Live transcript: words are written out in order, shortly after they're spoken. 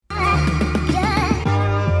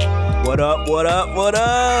What up? What up? What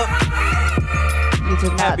up? You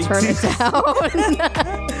did not turn it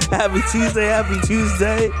down. Happy Tuesday. Happy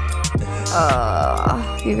Tuesday.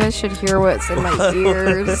 You guys should hear what's in my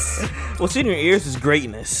ears. What's in your ears is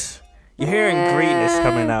greatness. You're hearing greatness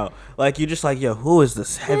coming out. Like, you're just like, yo, who is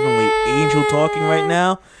this heavenly angel talking right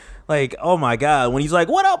now? Like, oh my God. When he's like,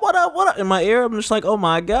 what up, what up, what up? In my ear, I'm just like, oh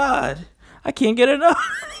my God. I can't get enough.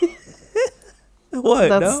 What?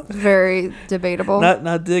 That's very debatable.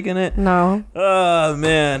 Not digging it? No. Oh,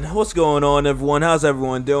 man. What's going on, everyone? How's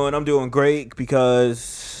everyone doing? I'm doing great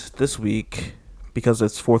because this week, because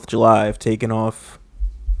it's 4th of July, I've taken off.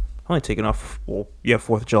 I'm only taken off, 4th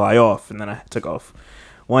of July off, and then I took off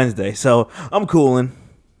Wednesday. So I'm cooling.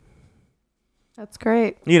 That's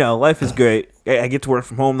great. You know, life is great. I get to work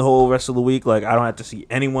from home the whole rest of the week. Like, I don't have to see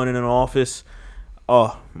anyone in an office.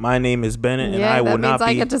 Oh, my name is Bennett, and I will not be.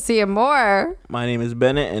 I get to see him more. My name is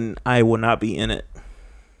Bennett, and I will not be in it.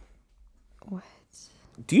 What?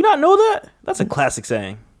 Do you not know that? That's a classic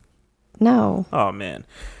saying. No. Oh, man.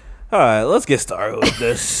 All right, let's get started with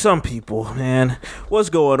this. Some people, man. What's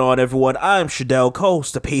going on, everyone? I'm Shadell,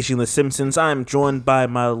 co-host of Paging the Simpsons. I'm joined by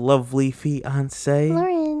my lovely fiancé.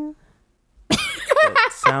 Lauren.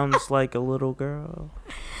 That sounds like a little girl.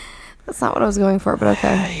 That's not what I was going for, but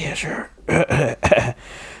okay. Yeah, sure.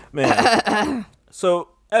 Man. So,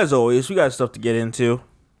 as always, we got stuff to get into.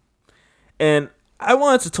 And I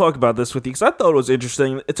wanted to talk about this with you because I thought it was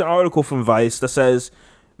interesting. It's an article from Vice that says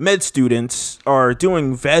med students are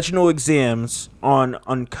doing vaginal exams on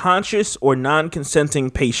unconscious or non-consenting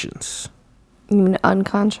patients. You mean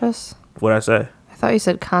unconscious? What'd I say? I thought you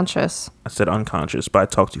said conscious. I said unconscious, but I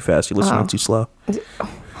talked too fast. You're listening too slow. Rude.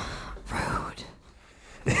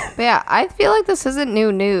 But yeah, I feel like this isn't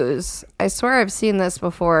new news. I swear I've seen this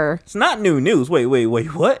before. It's not new news. Wait,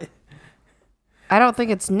 what? I don't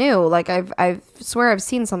think it's new. Like I swear I've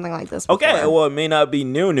seen something like this before. Okay, well, it may not be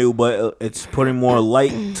new, but it's putting more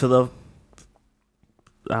light to the,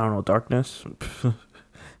 I don't know, darkness.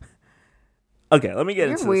 Okay, let me get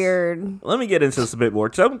into weird. This. Let me get into this a bit more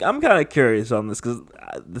because I'm kind of curious on this because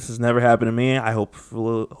this has never happened to me. I hope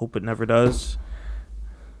it never does.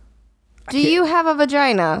 Do you have a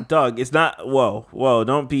vagina? Doug, it's not. Whoa,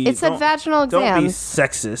 don't be. It said vaginal exams. Don't be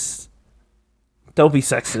sexist. Don't be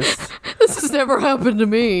sexist. This has never happened to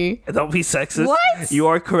me. Don't be sexist. What? You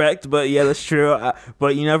are correct, but yeah, that's true.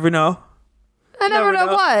 But you never know. I never know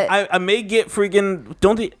what. I may get freaking.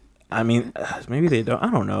 Don't they? I mean, maybe they don't. I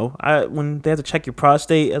don't know. When they have to check your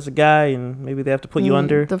prostate as a guy, and maybe they have to put you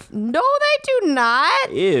under. No, they do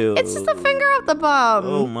not. Ew. It's just a finger up the bum.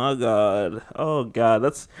 Oh my God. Oh God.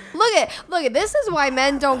 That's. Look at. This is why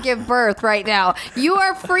men don't give birth right now. You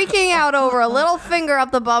are freaking out over a little finger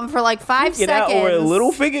up the bum for like 5 Get seconds. out over a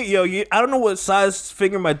little finger, yo. I don't know what size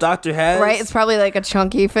finger my doctor has. Right, it's probably like a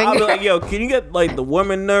chunky finger. I'll be like, yo, can you get like the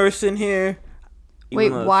woman nurse in here? Wait,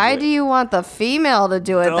 why do you want the female to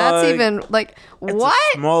do it? That's even like what?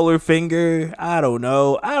 A smaller finger. I don't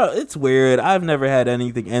know. It's weird. I've never had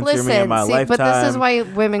anything enter me in my lifetime. But this is why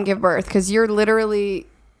women give birth, because you're literally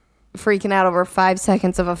freaking out over 5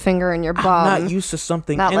 seconds of a finger in your bum. I'm not used to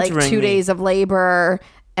something not entering like 2 me. days of labor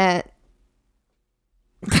and.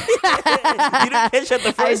 You didn't catch that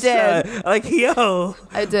the first time. Like, yo.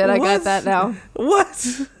 I did. I got that now.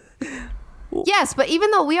 What? Yes, but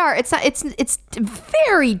even though we are, it's not. It's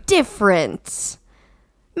very different.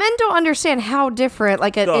 Men don't understand how different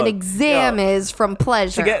like an exam is from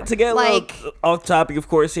pleasure. To get like off topic, of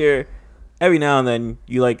course. Here, every now and then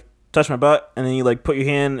you like touch my butt, and then you like put your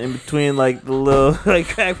hand in between like the little like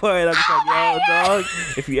crack part. And I'm just like, yo, dog.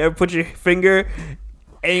 If you ever put your finger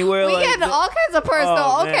anywhere, we get all kinds of personal.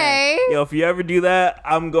 Oh, okay. Man. Yo, if you ever do that,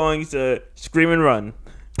 I'm going to scream and run.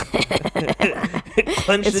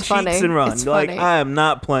 Clench the cheeks and run. It's like, funny. I am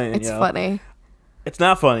not playing. It's funny. It's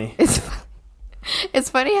not funny. It's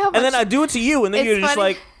funny how much. And then I do it to you, and then you're just funny.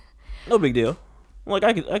 like, no big deal. I'm like,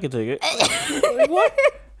 I could take it. Like, what?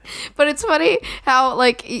 But it's funny how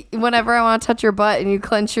like whenever I want to touch your butt and you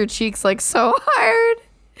clench your cheeks like so hard,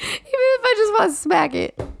 even if I just want to smack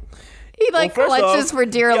it, he like clenches for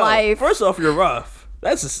dear life. First off, you're rough.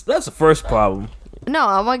 That's the first problem. No,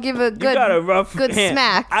 I want to give a good, you got a rough good hand.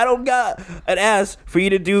 smack. I don't got an ass for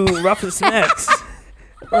you to do rough and smacks.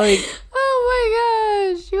 Like,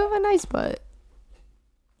 oh my gosh, you have a nice butt.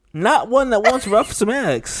 Not one that wants rough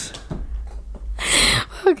smacks.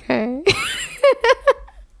 Okay.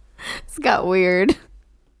 It's got weird.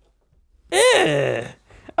 Yeah.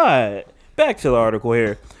 All right. Back to the article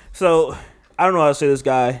here. So, I don't know how to say this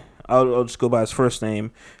guy. I'll just go by his first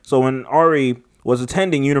name. So, when Ari was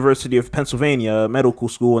attending University of Pennsylvania medical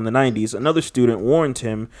school in the 90s, another student warned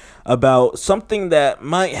him about something that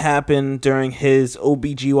might happen during his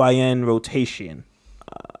OBGYN rotation.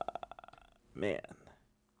 Man.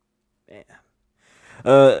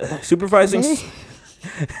 Supervising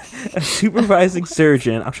a supervising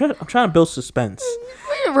surgeon. I'm trying to build suspense.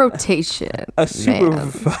 Rotation.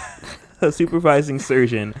 A supervising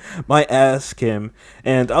surgeon might ask him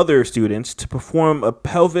and other students to perform a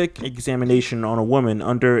pelvic examination on a woman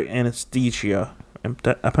under anesthesia.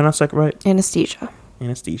 I pronounced that right?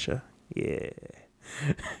 Anesthesia. Yeah.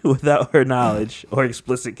 Without her knowledge or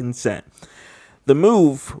explicit consent. The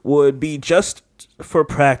move would be just for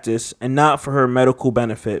practice and not for her medical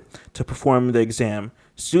benefit to perform the exam.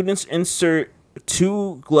 Students insert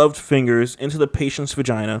 2 gloved fingers into the patient's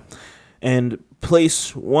vagina and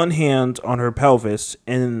place one hand on her pelvis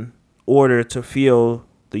in order to feel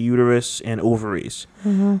the uterus and ovaries.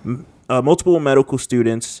 Multiple medical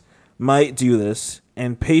students might do this,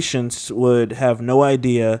 and patients would have no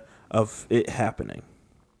idea of it happening.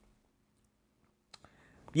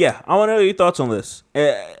 Yeah, I want to know your thoughts on this.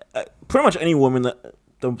 Pretty much any woman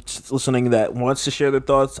that's listening that wants to share their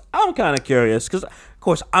thoughts, I'm kind of curious, because, of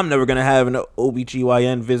course, I'm never going to have an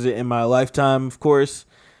OBGYN visit in my lifetime, of course.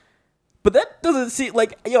 But that doesn't seem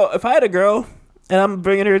like, if I had a girl and I'm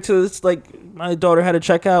bringing her to this, like, my daughter had to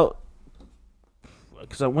check out,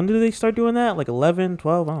 because when did they start doing that? Like 11,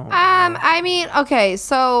 12? I don't know. I mean, okay,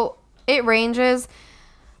 so it ranges.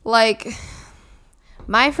 Like,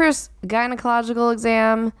 my first gynecological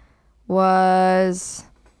exam was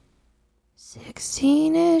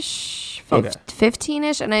 16-ish,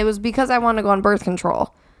 15-ish, and it was because I wanted to go on birth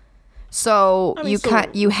control. So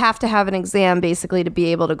you have to have an exam basically to be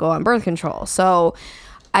able to go on birth control. So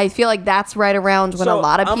I feel like that's right around when a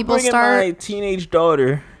lot of people start. I'm bringing my teenage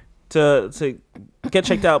daughter to get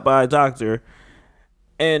checked out by a doctor,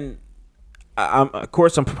 and I'm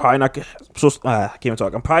probably not supposed. I can't even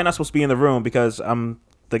talk. I'm probably not supposed to be in the room because I'm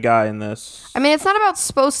the guy in this. I mean, it's not about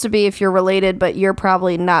supposed to be if you're related, but you're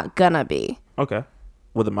probably not gonna be. Okay,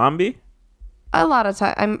 will the mom be? A lot of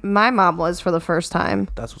time, my mom was for the first time.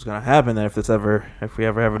 That's what's gonna happen then if we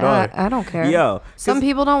ever have a daughter. I don't care. Some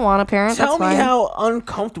people don't want a parent. Tell me how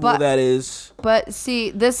uncomfortable that is. But see,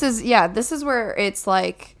 this is where it's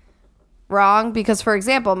like wrong, because, for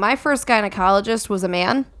example, my first gynecologist was a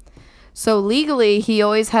man, so legally he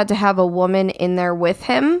always had to have a woman in there with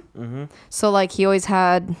him. Mm-hmm. So like he always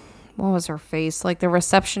had, what was her face, like the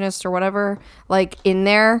receptionist or whatever, like in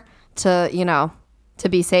there to to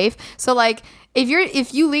be safe. So like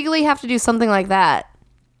if you legally have to do something like that,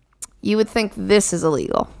 you would think this is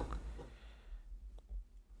illegal,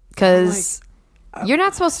 because you're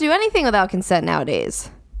not supposed to do anything without consent nowadays.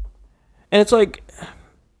 And it's like,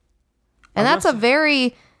 and that's a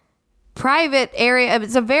very private area.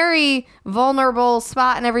 It's a very vulnerable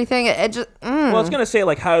spot and everything. It just well, I was gonna say,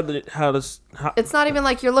 like, how it's not even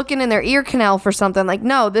like you're looking in their ear canal for something. Like,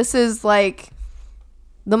 no, this is like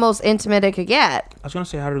the most intimate it could get. I was gonna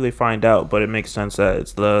say, how do they find out? But it makes sense that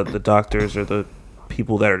it's the doctors or the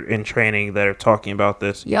people that are in training that are talking about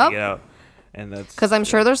this. Yep. And that's because I'm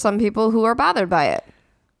sure there's some people who are bothered by it,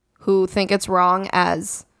 who think it's wrong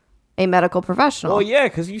as a medical professional. Well, yeah,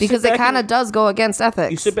 because it kind of does go against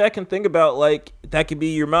ethics. You sit back and think about, like, that could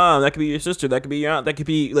be your mom, that could be your sister, that could be your aunt, that could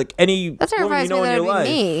be like any woman you know in your life.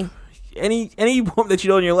 Me. Any woman that you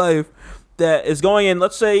know in your life that is going in.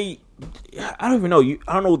 Let's say, I don't even know.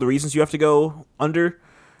 I don't know the reasons you have to go under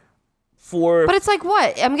for. But it's like,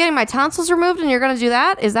 what? I'm getting my tonsils removed, and you're going to do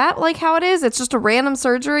that? Is that like how it is? It's just a random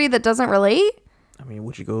surgery that doesn't relate? I mean,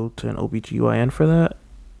 would you go to an OBGYN for that?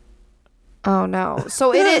 Oh no.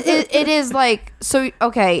 So it is like, so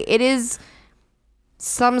okay, it is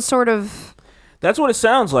some sort of, that's what it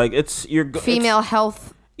sounds like. It's your female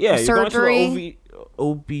health surgery. You're going to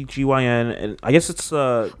OBGYN, and I guess it's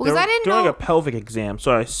because I didn't know a pelvic exam, so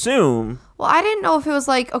I assume. Well, I didn't know if it was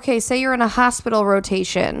like, okay, say you're in a hospital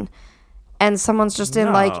rotation and someone's just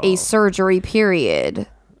in like a surgery period,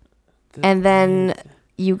 and then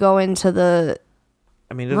you go into the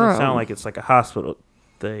I mean, it doesn't sound like it's like a hospital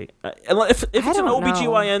thing. If it's an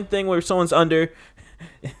OBGYN thing where someone's under,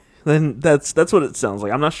 then that's what it sounds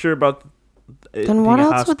like. I'm not sure about it. Then what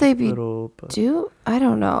else would they be do? I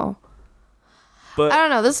don't know. But I don't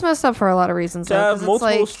know. This is messed up for a lot of reasons. To have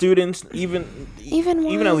multiple students, even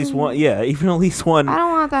at least one. Yeah, even at least one. I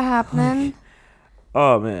don't want that happening.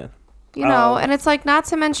 Oh man. You know, and it's like, not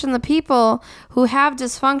to mention the people who have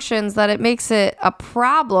dysfunctions that it makes it a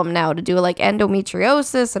problem now to do, like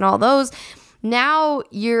endometriosis and all those. Now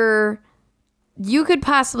you could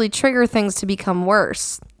possibly trigger things to become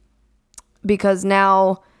worse, because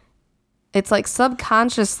now It's like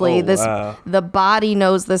subconsciously wow. the body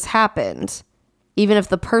knows this happened, even if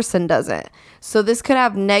the person doesn't. So this could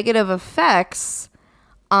have negative effects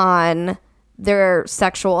on their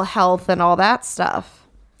sexual health and all that stuff.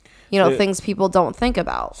 Things people don't think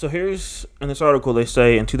about. So here's, in this article, they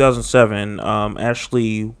say in 2007,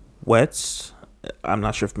 Ashley Wetz, I'm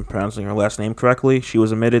not sure if I'm pronouncing her last name correctly, she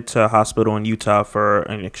was admitted to a hospital in Utah for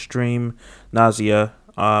an extreme nausea,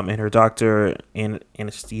 and her doctor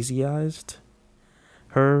anesthetized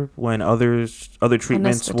her when other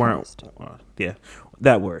treatments weren't.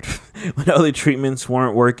 That word. When other treatments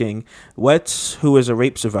weren't working, Wetz, who is a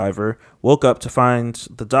rape survivor, woke up to find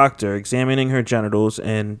the doctor examining her genitals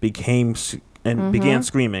and began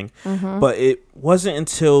screaming. But it wasn't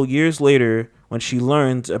until years later when she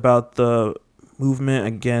learned about the movement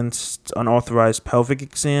against unauthorized pelvic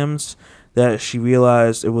exams that she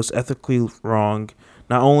realized it was ethically wrong.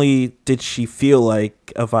 Not only did she feel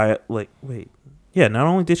like a not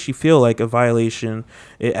only did she feel like a violation,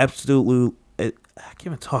 it absolutely. I can't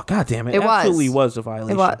even talk. God damn it! It absolutely was a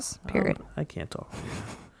violation. It was. Period. I can't talk.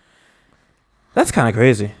 That's kind of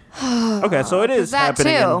crazy. Okay, so it is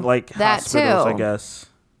happening in hospitals, I guess.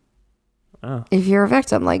 Oh. If you're a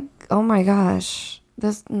victim, oh my gosh,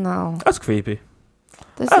 no. That's creepy.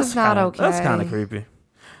 This is not okay. That's kind of creepy.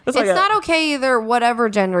 It's not okay either, whatever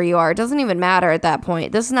gender you are. It doesn't even matter at that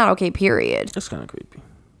point. This is not okay, period. That's kind of creepy.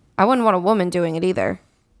 I wouldn't want a woman doing it either.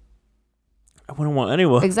 I wouldn't want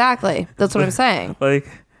anyone. Exactly. That's what I'm saying. Well,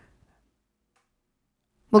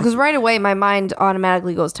 because right away, my mind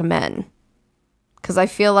automatically goes to men. Because I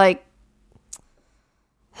feel like...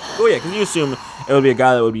 Oh, yeah, because you assume it would be a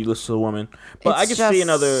guy that would be listed to a woman. But I could see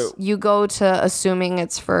another... You go to assuming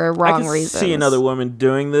it's for wrong reasons. I could see another woman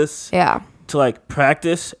doing this. Yeah. To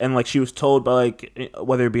practice, and she was told by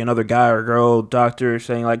whether it be another guy or girl doctor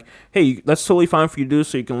saying hey, that's totally fine for you to do,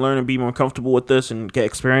 so you can learn and be more comfortable with this and get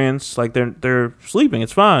experience. They're sleeping,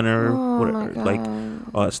 it's fine, or whatever,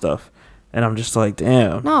 all that stuff. And I'm just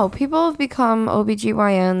damn. No, people have become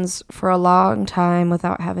OBGYNs for a long time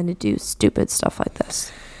without having to do stupid stuff like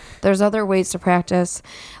this. There's other ways to practice.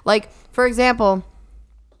 For example,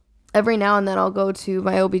 every now and then I'll go to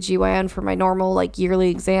my OBGYN for my normal yearly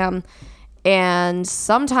exam. And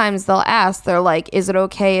sometimes they'll ask, they're like, is it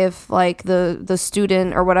okay if the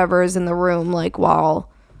student or whatever is in the room while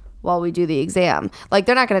we do the exam?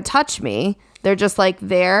 They're not going to touch me. They're just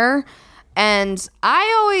there. And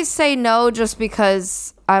I always say no just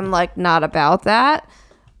because I'm not about that.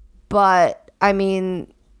 But I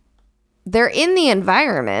mean, they're in the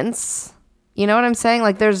environments. You know what I'm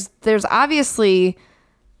saying? There's obviously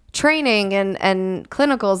training and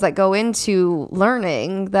clinicals that go into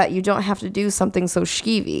learning that you don't have to do something so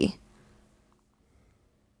skeevy.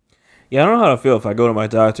 Yeah, I don't know how to feel if I go to my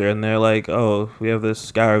doctor and they're like, oh, we have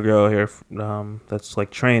this guy or girl here that's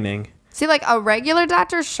training. See, a regular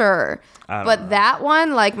doctor, sure. But know. That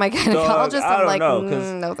one, my gynecologist,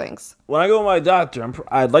 I'm no thanks. When I go to my doctor,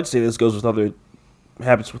 I'd like to say this goes with other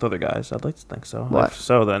habits with other guys. I'd like to think so. What? If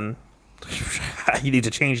so, then you need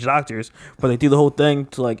to change doctors. But they do the whole thing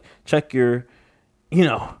to check your,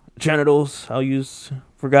 genitals. I'll use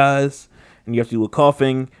for guys, and you have to do a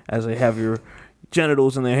coughing as they have your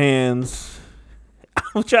genitals in their hands.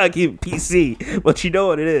 I'm trying to keep it PC, but you know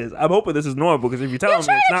what it is. I'm hoping this is normal because if you're telling me it's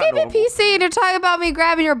not normal. You're trying to keep it PC and you're talking about me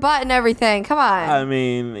grabbing your butt and everything. Come on. I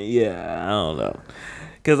mean, yeah, I don't know.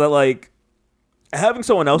 Because having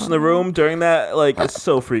someone else in the room during that, it's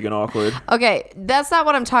so freaking awkward. Okay, that's not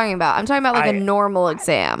what I'm talking about. I'm talking about a normal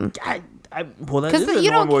exam. Well, that is a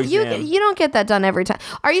normal exam. You don't get that done every time.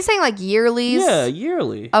 Are you saying yearlies? Yeah,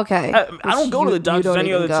 yearly. Okay. I don't go to the doctors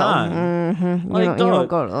any other time. Mm-hmm. You don't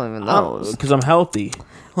go to even those. Because I'm healthy.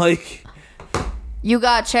 You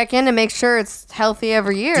got to check in to make sure it's healthy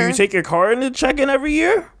every year. Do you take your car in to check in every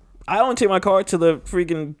year? I only take my car to the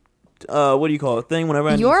freaking... what do you call it? Thing whenever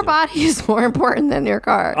I your body is more important than your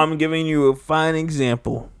car. I'm giving you a fine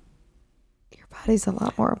example. Your body's a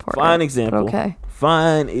lot more important. Fine example. Okay.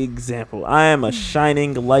 Fine example. I am a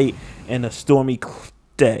shining light in a stormy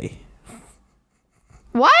day.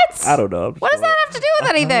 What? I don't know. What does that have to do with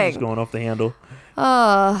anything? I'm just going off the handle.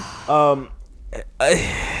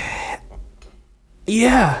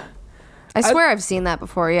 Yeah. I swear I've seen that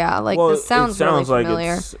before. Yeah, this sounds really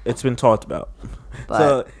familiar. It's been talked about. But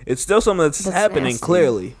so it's still something that's happening nasty.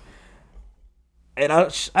 Clearly. And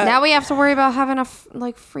now we have to worry about having a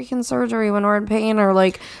freaking surgery when we're in pain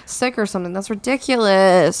or sick or something. That's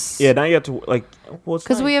ridiculous. Yeah, now you have to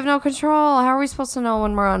because we have no control. How are we supposed to know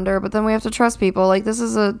when we're under? But then we have to trust people. This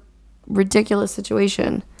is a ridiculous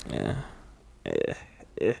situation. Yeah.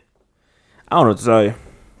 I don't know what to tell you.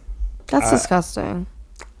 That's disgusting.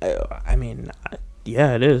 I mean,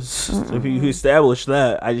 yeah, it is. If you establish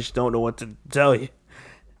that, I just don't know what to tell you.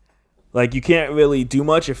 Like, you can't really do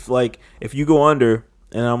much if you go under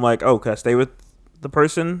and I'm like, oh, can I stay with the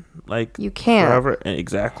person? Like, You can't. Forever? And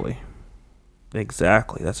exactly.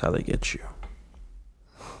 That's how they get you.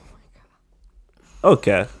 Oh my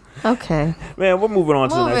god. Okay. Man, we're moving on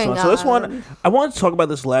to the next one. So this one, on. I wanted to talk about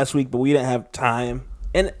this last week, but we didn't have time.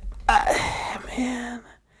 And man,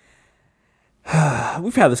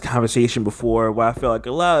 we've had this conversation before where I feel like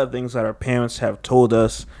a lot of things that our parents have told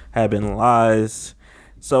us have been lies.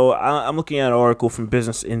 So I'm looking at an article from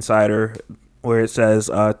Business Insider where it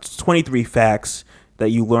says 23 facts that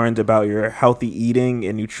you learned about your healthy eating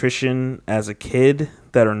and nutrition as a kid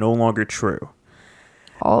that are no longer true.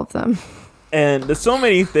 All of them. And there's so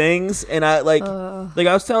many things, and I like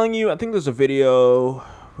I was telling you, I think there's a video,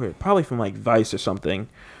 probably from like Vice or something,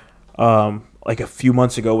 like a few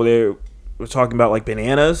months ago where they were talking about like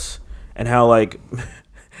bananas and how like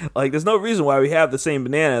there's no reason why we have the same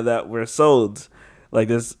banana that we're sold. Like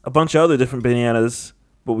there's a bunch of other different bananas,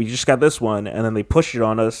 but we just got this one, and then they pushed it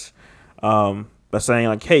on us by saying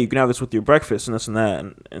like, hey, you can have this with your breakfast and this and that,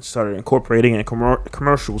 and started incorporating it in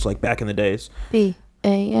commercials like back in the days.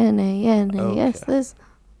 Bananas. Yes, this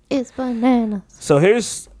is bananas. So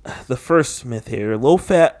here's the first myth here.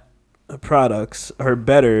 Low-fat products are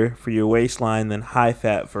better for your waistline than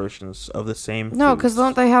high-fat versions of the same No, because foods.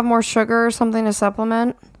 don't they have more sugar or something to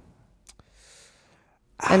supplement?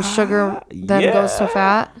 And sugar then goes to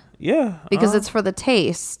fat? Yeah. Because it's for the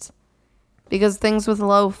taste. Because things with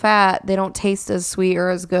low fat, they don't taste as sweet or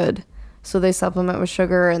as good. So they supplement with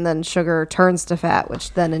sugar, and then sugar turns to fat,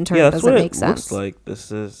 which then in turn doesn't make sense. Looks like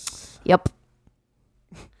this is. Yep.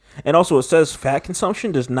 And also it says fat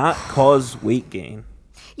consumption does not cause weight gain.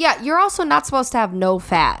 Yeah, you're also not supposed to have no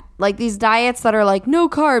fat. Like these diets that are like no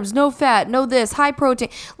carbs, no fat, no this, high protein.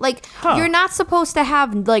 Like you're not supposed to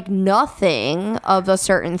have like nothing of a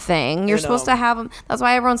certain thing. You're supposed to have them. That's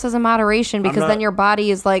why everyone says in moderation, because then your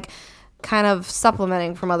body is like kind of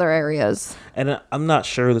supplementing from other areas. And I'm not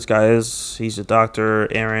sure who this guy is. He's a doctor,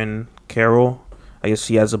 Aaron Carroll. I guess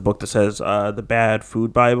he has a book that says The Bad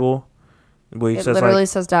Food Bible. Where he It says literally like,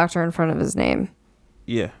 says doctor in front of his name.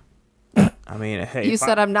 yeah. I mean, hey. You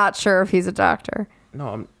said I'm not sure if he's a doctor.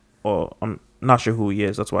 No, I'm not sure who he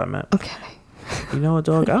is. That's what I meant. Okay. You know what,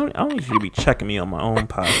 dog? I don't usually be checking me on my own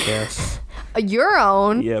podcast. Your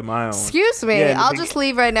own? Yeah, my own. Excuse me. Yeah, I'll just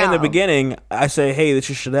leave right now. In the beginning, I say, hey, this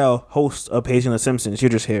is Chanel, host of Paging the Simpsons. You're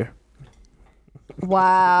just here.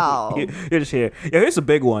 Wow. You're just here. Yeah, here's a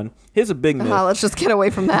big one. Here's a big myth. Let's just get away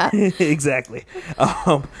from that. Exactly.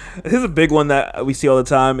 Here's a big one that we see all the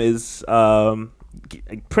time is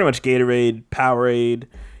pretty much Gatorade, Powerade.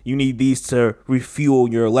 You need these to refuel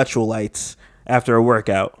your electrolytes after a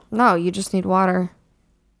workout. No, you just need water.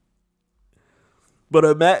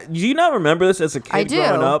 But do you not remember this as a kid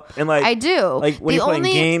growing up? And like I do. Like when you're playing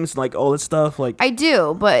games, like all this stuff. Like I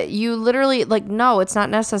do, but you literally like no, it's not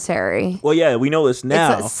necessary. Well, yeah, we know this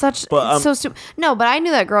now. It's so stupid. No, but I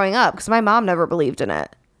knew that growing up because my mom never believed in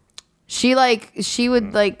it. She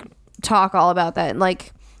would like talk all about that, and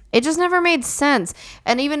like it just never made sense.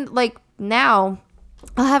 And even like now,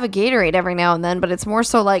 I'll have a Gatorade every now and then, but it's more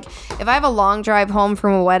so like if I have a long drive home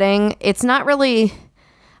from a wedding, it's not really.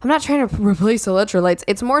 I'm not trying to replace electrolytes.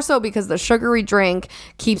 It's more so because the sugary drink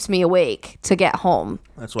keeps me awake to get home.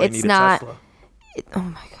 That's why you need a Tesla. Oh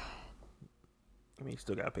my god. I mean, you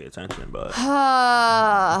still gotta pay attention, but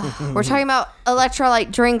we're talking about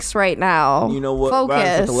electrolyte drinks right now. You know what?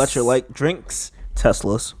 Focus. With electrolyte drinks,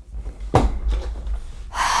 Teslas. Oh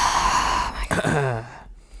my god.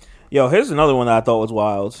 Yo, here's another one that I thought was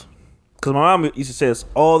wild. Because my mom used to say this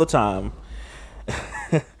all the time.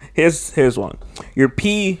 Here's one. Your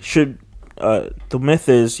pee should. The myth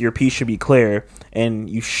is your pee should be clear, and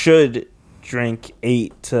you should drink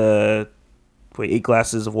 8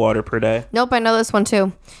 glasses of water per day. Nope, I know this one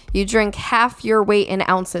too. You drink half your weight in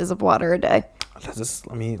ounces of water a day.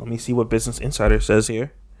 Let me see what Business Insider says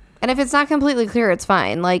here. And if it's not completely clear, it's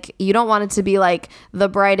fine. Like, you don't want it to be like the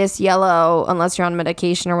brightest yellow unless you're on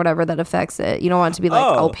medication or whatever that affects it. You don't want it to be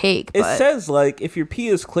like opaque. It but says like if your pee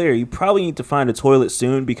is clear, you probably need to find a toilet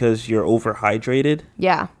soon because you're overhydrated.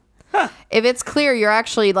 Yeah. If it's clear, you're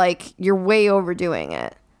actually like, you're way overdoing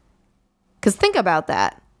it. Because think about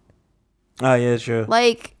that. Oh, yeah, sure.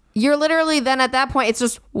 Like, you're literally then at that point, it's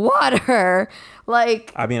just water.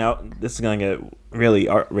 Like, I mean, this is going to get really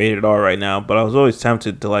rated R right now, but I was always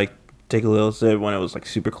tempted to like take a little sip when it was like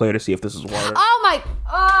super clear to see if this is water.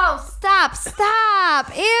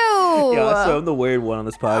 Stop. Ew. Yeah, so I'm the weird one on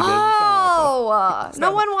this podcast. Oh,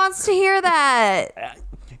 no one wants to hear that.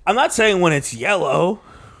 I'm not saying when it's yellow.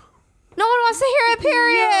 No one wants to hear it,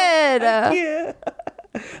 period. Yeah.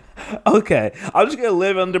 Okay. I'm just gonna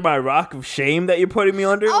live under my rock of shame that you're putting me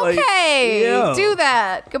under. Okay. Yo. Do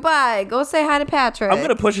that. Goodbye. Go say hi to Patrick. I'm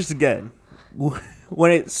gonna push this again.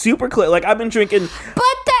 When it's super clear, like I've been drinking. But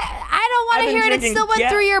I don't want to hear it. It still went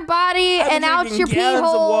through your body and out your pee hole.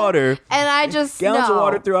 Gallons of water. And I just gallons of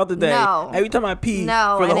water throughout the day. No. Every time I pee,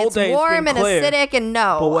 No. for the And whole it's day, warm it's and been clear. acidic, and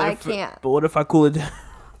no, I can't. But what if I cool it down?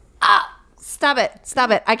 Stop it.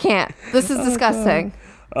 Stop it. I can't. This is disgusting.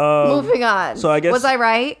 Moving on. So I guess. Was I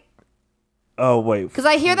right? Oh wait. Because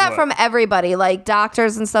I hear that from everybody, like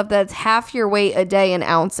doctors and stuff. That's half your weight a day in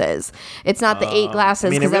ounces. It's not the 8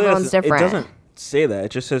 glasses because everyone's different. It doesn't say that.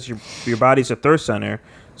 It just says your body's a thirst center.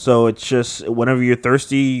 So it's just whenever you're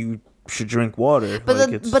thirsty, you should drink water.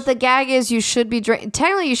 But the gag is you should be drink.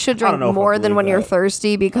 Technically, you should drink more than when you're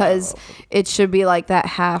thirsty because it should be like that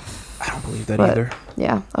half. I don't believe that either.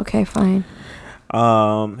 Yeah. Okay. Fine.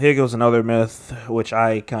 Here goes another myth, which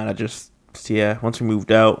I kind of just. Once we moved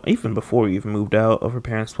out, even before we even moved out of her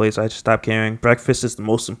parents' place, I just stopped caring. Breakfast is the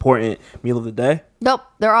most important meal of the day. Nope,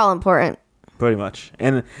 they're all important. Pretty much.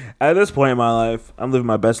 And at this point in my life, I'm living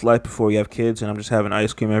my best life before we have kids, and I'm just having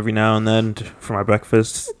ice cream every now and then for my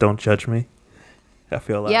breakfast. Don't judge me. I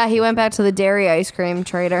feel like. Yeah, he went back to the dairy ice cream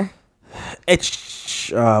trader. It's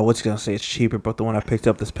what's he gonna say? It's cheaper, but the one I picked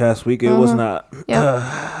up this past week, it was not.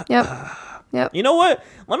 Yep. You know what?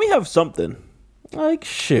 Let me have something. Like,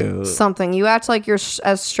 shoot. Something. You act like you're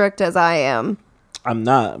as strict as I am. I'm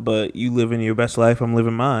not, but you living your best life. I'm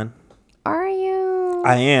living mine. Are you?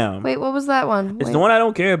 I am. Wait, what was that one? It's the one I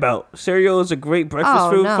don't care about. Cereal is a great breakfast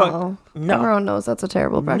food. No. No. Everyone knows that's a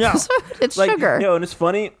terrible breakfast food. It's like, sugar. And it's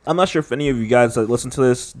funny. I'm not sure if any of you guys that listen to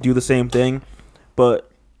this do the same thing,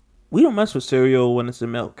 but we don't mess with cereal when it's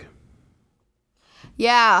in milk.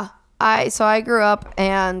 Yeah. I grew up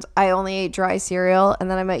and I only ate dry cereal, and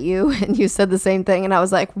then I met you and you said the same thing, and I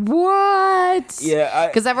was like, what? Yeah.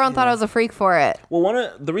 Because everyone thought I was a freak for it.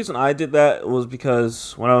 Well, the reason I did that was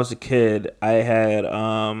because when I was a kid, I had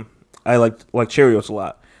I liked Cheerios a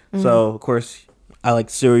lot. Mm-hmm. So of course I liked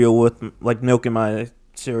cereal with like milk in my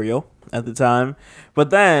cereal at the time. But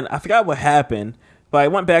then I forgot what happened, but I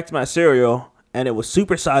went back to my cereal and it was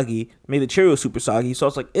super soggy, made the Cheerios super soggy. So I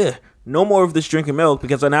was like, no more of this drinking milk,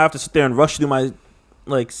 because I now have to sit there and rush through my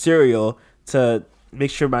like cereal to make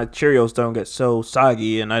sure my Cheerios don't get so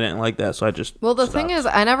soggy, and I didn't like that, so I just stopped. Thing is,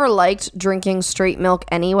 I never liked drinking straight milk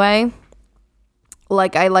anyway.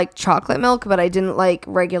 Like, I liked chocolate milk, but I didn't like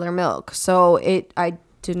regular milk, so I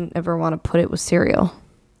didn't ever want to put it with cereal.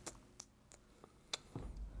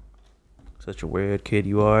 Such a weird kid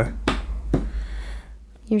you are.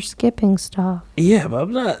 You're skipping stuff. Yeah, but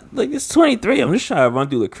I'm not, like, it's 23. I'm just trying to run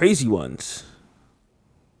through the crazy ones.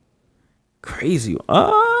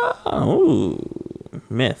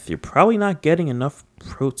 Myth. You're probably not getting enough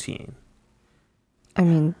protein. I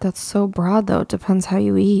mean, that's so broad, though. It depends how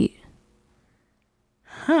you eat.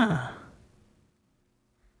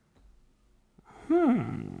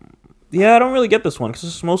 Yeah, I don't really get this one,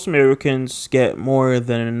 because most Americans get more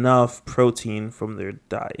than enough protein from their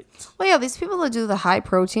diet. Well, yeah, these people that do the high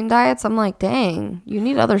protein diets, I'm like, dang, you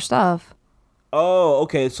need other stuff. Oh,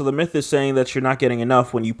 okay. So the myth is saying that you're not getting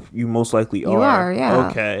enough when you most likely are. You are, yeah.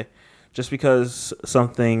 Okay. Just because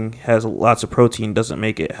something has lots of protein doesn't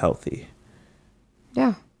make it healthy.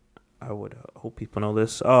 Yeah. I would hope people know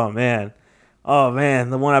this. Oh, man.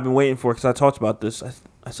 The one I've been waiting for, because I talked about this.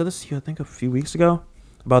 I said this to you, I think, a few weeks ago,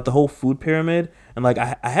 about the whole food pyramid. And, like,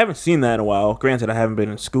 I haven't seen that in a while. Granted, I haven't been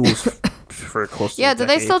in schools for close to a decade. Do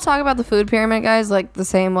they still talk about the food pyramid, guys, like, the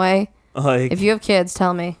same way? Like, if you have kids,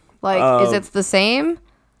 tell me. Like, is it the same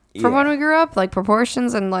from when we grew up? Like,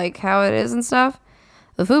 proportions and, like, how it is and stuff?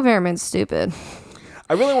 The food pyramid's stupid.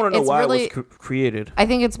 I really want to know why it was created. I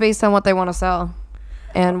think it's based on what they want to sell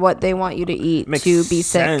and what they want you to eat Makes to be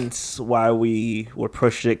sick. Makes sense why we would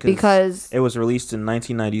push it, because it was released in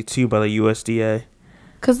 1992 by the USDA.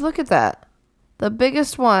 Because look at that. The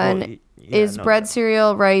biggest one is bread,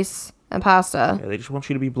 cereal, rice, and pasta. Yeah, they just want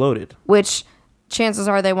you to be bloated. Which chances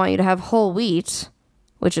are they want you to have whole wheat,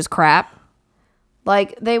 which is crap.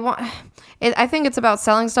 Like, they want... I think it's about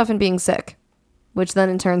selling stuff and being sick, which then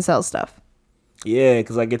in turn sells stuff. Yeah,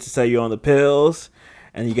 because I get to sell you on the pills,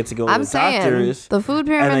 and you get to go to the doctors. The food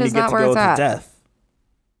pyramid is not where it's at. Death.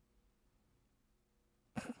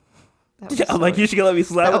 I'm like, you should let me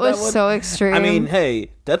slap that with was that one. So extreme. I mean,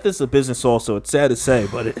 hey, death is a business also. It's sad to say,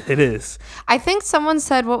 but it is. I think someone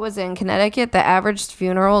said, what was in Connecticut, the average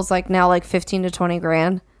funeral is like now like 15 to 20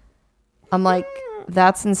 grand. I'm like,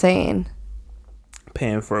 that's insane.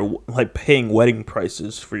 Paying wedding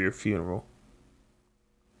prices for your funeral.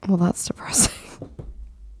 Well, that's depressing.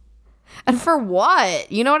 And for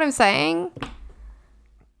what? You know what I'm saying?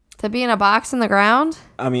 To be in a box in the ground?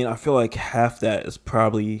 I mean, I feel like half that is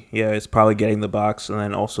probably, it's probably getting the box and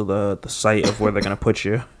then also the site of where they're going to put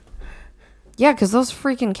you. Yeah, because those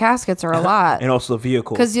freaking caskets are a lot. And also the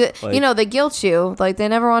vehicle. Because, they guilt you. Like, they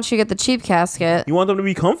never want you to get the cheap casket. You want them to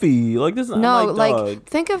be comfy. Like, this. No, like, dog.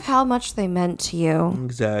 think of how much they meant to you.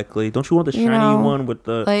 Exactly. Don't you want the shiny one with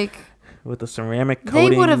the with the ceramic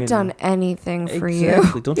coating? They would have done anything for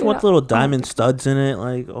exactly. you. Don't you want the little diamond studs in it?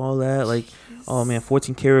 Like, all that? Like, oh, man,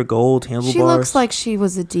 14 karat gold handlebars. She looks like she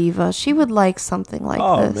was a diva. She would like something like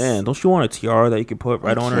this. Oh, man. Don't you want a tiara that you can put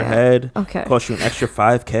right on her head? Okay. Cost you an extra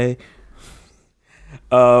 $5,000.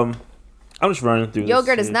 I'm just running through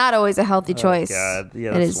Yogurt this. is not always a healthy choice. God.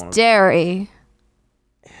 Yeah, it is dairy.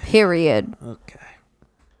 Period. Okay.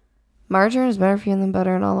 Margarine is better for you than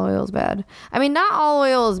butter, and all oil is bad. I mean, not all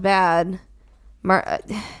oil is bad.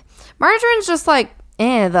 Margarine's just like,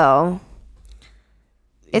 though.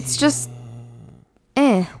 It's just,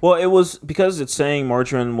 Well, it was because it's saying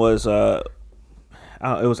margarine was, it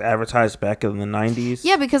was advertised back in the 90s.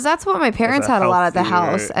 Yeah, because that's what my parents had a lot at the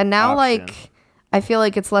house. And now, option. I feel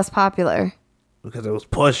like it's less popular. Because it was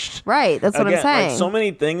pushed. Right, that's what I'm saying. Like, so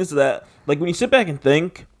many things that, like, when you sit back and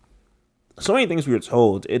think, so many things we were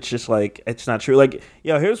told, it's just like, it's not true. Like,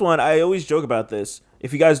 here's one. I always joke about this.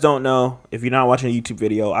 If you guys don't know, if you're not watching a YouTube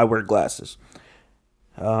video, I wear glasses.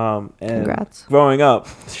 And Congrats. Growing up,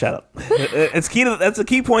 shut up. That's a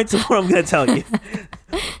key point to what I'm going to tell you.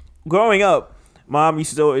 Growing up, Mom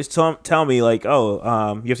used to always tell me, like, you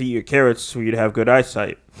have to eat your carrots for you to have good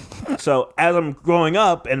eyesight. So as I'm growing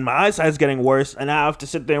up and my eyesight's getting worse, and I have to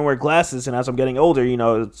sit there and wear glasses, and as I'm getting older,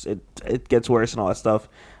 it gets worse and all that stuff.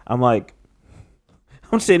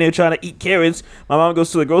 I'm sitting there trying to eat carrots. My mom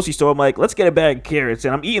goes to the grocery store. I'm like, let's get a bag of carrots,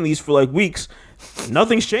 and I'm eating these for like weeks.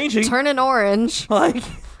 Nothing's changing. Turning orange. Like,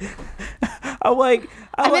 I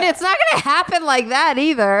mean, it's not gonna happen like that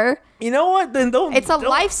either. You know what? Then don't. It's a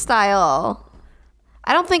lifestyle.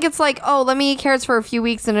 I don't think it's like, let me eat carrots for a few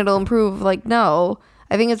weeks and it'll improve. Like, no.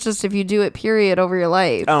 I think it's just if you do it, period, over your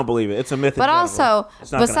life. I don't believe it. It's a myth. But also,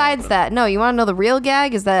 besides that, no, you want to know the real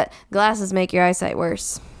gag is that glasses make your eyesight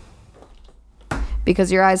worse.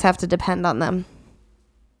 Because your eyes have to depend on them.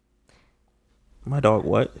 My dog,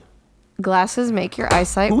 what? Glasses make your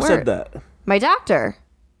eyesight worse. Who said that? My doctor.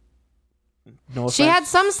 No offense. She had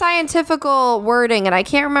some scientific wording, and I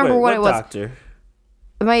can't remember what it was. What doctor?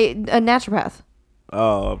 A naturopath.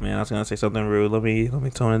 Oh, man, I was going to say something rude. Let me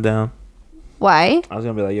tone it down. Why? I was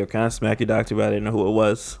going to be like, can I smack your doctor, but I didn't know who it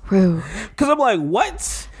was. Rude. Because I'm like,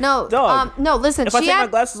 what? No, dog. No, listen. If I take my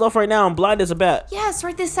glasses off right now, I'm blind as a bat. Yes,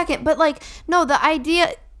 right this second. But, no, the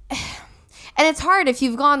idea... And it's hard if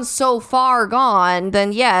you've gone so far gone,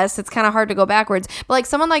 then yes, it's kind of hard to go backwards. But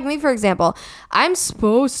someone like me, for example, I'm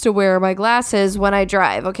supposed to wear my glasses when I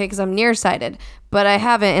drive, okay, because I'm nearsighted, but I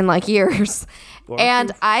haven't in years.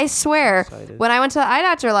 And I swear, when I went to the eye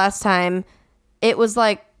doctor last time, it was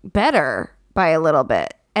better by a little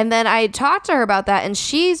bit. And then I talked to her about that, and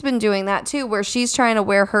she's been doing that too, where she's trying to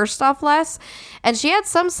wear her stuff less. And she had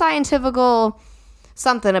some scientifical...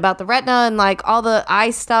 something about the retina and all the eye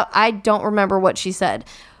stuff. I don't remember what she said,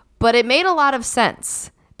 but it made a lot of sense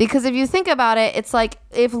because if you think about it, it's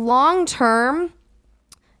if long term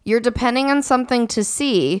you're depending on something to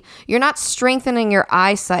see, you're not strengthening your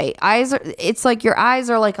eyesight. It's your eyes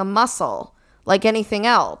are like a muscle, like anything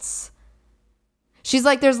else. She's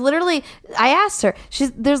there's literally, I asked her,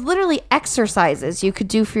 there's literally exercises you could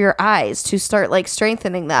do for your eyes to start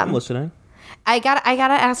strengthening them. I'm listening. I gotta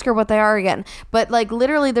ask her what they are again. But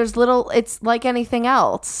literally, there's it's like anything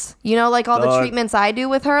else. All the treatments I do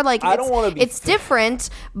with her. I don't want to be. It's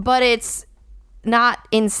different, but it's not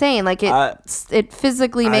insane. It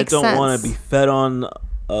physically makes sense. I don't want to be fed on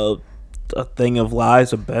a thing of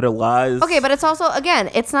lies, of better lies. Okay, but it's also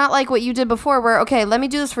it's not like what you did before, where let me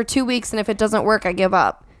do this for 2 weeks, and if it doesn't work, I give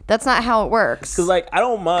up. That's not how it works. Because I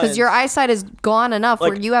don't mind. Because your eyesight is gone enough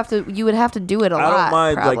where you would have to do it a lot. I don't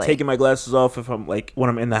mind probably. taking my glasses off if I'm when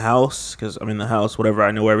I'm in the house, because I'm in the house, whatever.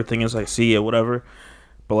 I know where everything is. I see it, whatever.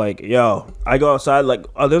 But I go outside. There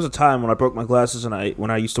was a time when I broke my glasses, and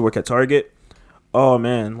when I used to work at Target. Oh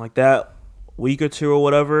man, that week or two or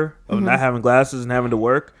whatever of not having glasses and having to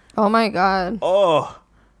work. Oh my god. Oh.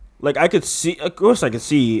 I could see, of course I could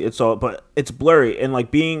see it's all, but it's blurry, and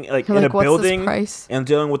being in a building and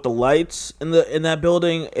dealing with the lights in that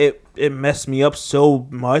building, it messed me up so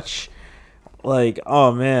much.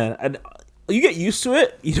 Oh man, and you get used to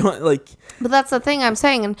it. You don't But that's the thing I'm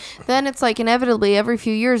saying, and then it's inevitably every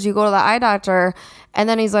few years you go to the eye doctor, and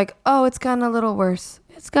then he's like, "Oh, it's gotten a little worse.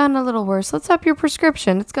 It's gotten a little worse. Let's up your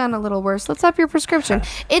prescription. It's gotten a little worse. Let's up your prescription.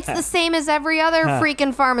 It's the same as every other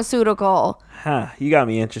freaking pharmaceutical. You got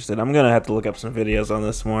me interested. I'm gonna have to look up some videos on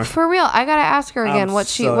this more. For real, I gotta ask her again what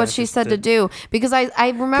she said to do, because I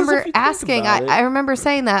remember asking. I remember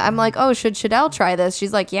saying that. I'm like, oh, should Shadell try this?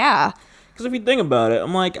 She's like, yeah. Because if you think about it,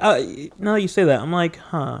 I'm like, now you say that, I'm like,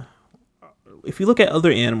 if you look at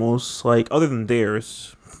other animals, like other than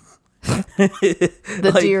theirs,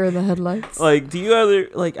 the deer in the headlights. Like, do you other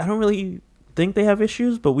like? I don't really think they have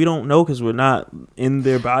issues, but we don't know because we're not in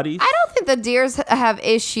their bodies. I don't think the deers have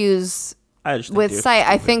issues with sight.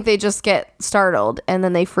 I think they just get startled and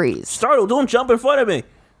then they freeze. Startled! Don't jump in front of me.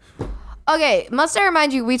 Okay, must I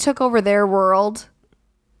remind you, we took over their world.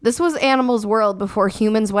 This was animals' world before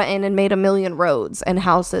humans went in and made 1 million roads and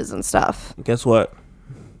houses and stuff. Guess what?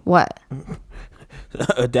 What?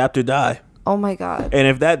 Adapt or die. Oh my god. And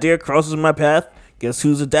if that deer crosses my path, guess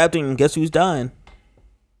who's adapting and guess who's dying?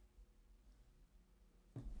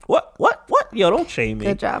 What? Yo, don't shame me.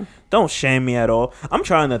 Good job. Don't shame me at all. I'm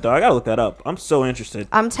trying that, though. I gotta look that up. I'm so interested.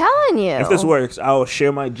 I'm telling you. If this works, I will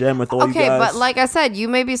share my gem with all you guys. Okay, but like I said, you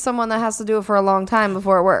may be someone that has to do it for a long time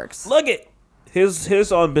before it works. Look it.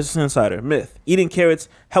 Here's on Business Insider. Myth. Eating carrots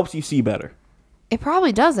helps you see better. It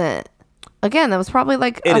probably doesn't. Again, that was probably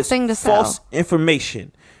like a thing to sell. False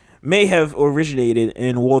information. May have originated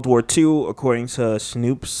in World War II, according to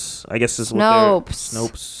Snopes. I guess this is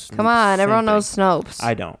Snopes. Come on, everyone knows Snopes.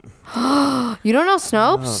 I don't. You don't know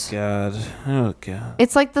Snopes? Oh god.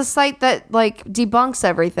 It's like the site that like debunks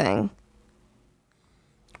everything.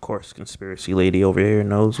 Of course, conspiracy lady over here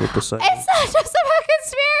knows what the site. It's not just about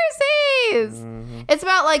conspiracies. Mm-hmm. It's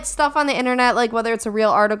about like stuff on the internet, like whether it's a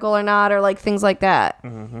real article or not, or like things like that.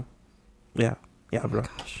 Mm-hmm. Yeah, bro.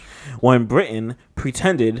 When Britain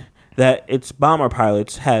pretended that its bomber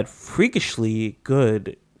pilots had freakishly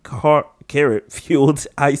good carrot-fueled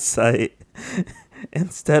eyesight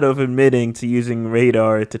instead of admitting to using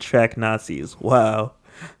radar to track Nazis. Wow.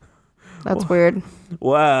 That's weird.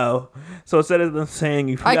 Wow. So instead of them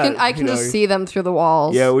saying I can just see them through the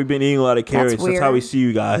walls. Yeah, we've been eating a lot of carrots. That's how we see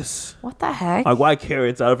you guys. What the heck? Like, why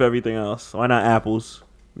carrots out of everything else? Why not apples?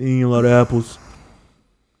 Eating a lot of apples.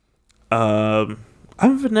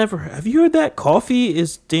 Have you heard that coffee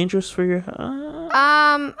is dangerous for your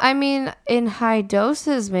I mean, in high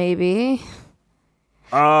doses, maybe.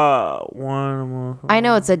 One more. I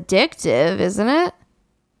know it's addictive, isn't it?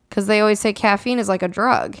 Because they always say caffeine is like a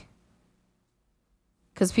drug.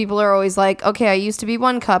 Because people are always like, okay, I used to be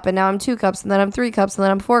 1 cup, and now I'm 2 cups, and then I'm 3 cups, and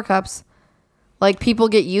then I'm 4 cups. Like, people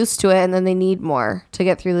get used to it, and then they need more to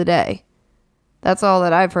get through the day. That's all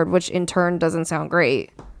that I've heard, which in turn doesn't sound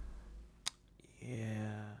great.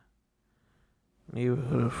 Yeah,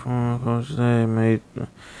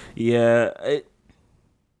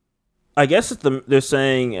 I guess they're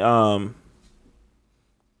saying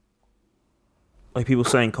like people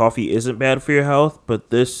saying coffee isn't bad for your health, but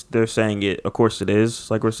they're saying it. Of course, it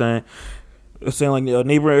is. Like we're saying like a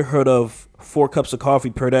neighborhood of 4 cups of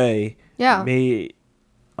coffee per day. Yeah.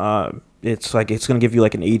 It's like it's gonna give you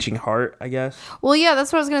like an aging heart, I guess. Well, yeah,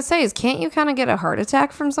 that's what I was gonna say. Is can't you kind of get a heart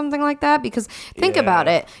attack from something like that? Because think about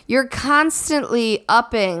it, you're constantly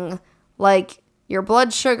upping like your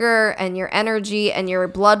blood sugar and your energy and your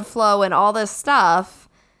blood flow and all this stuff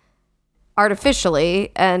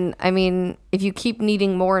artificially. And I mean, if you keep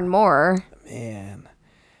needing more and more, man.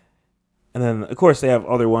 And then, of course, they have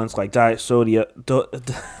other ones like diet soda.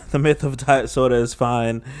 The myth of diet soda is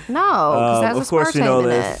fine. No, because that's of course you know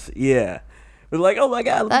this. Yeah, we're like, oh my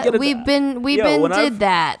god, let me get did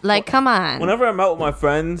that. Like, come on. Whenever I'm out with my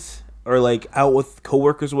friends or like out with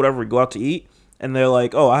coworkers, or whatever, we go out to eat, and they're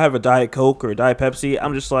like, oh, I have a Diet Coke or a Diet Pepsi.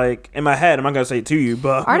 I'm just like, in my head, I'm not gonna say it to you,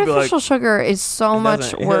 but artificial sugar is so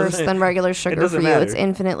much worse than regular sugar for you. Matter. It's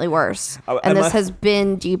infinitely worse. And this has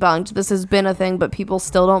been debunked. This has been a thing, but people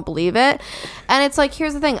still don't believe it. And it's like,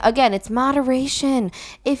 here's the thing. Again, it's moderation.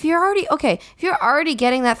 If you're already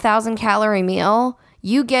getting that 1,000-calorie meal,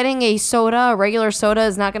 you getting a regular soda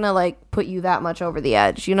is not gonna like put you that much over the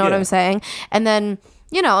edge. You know what I'm saying? And then,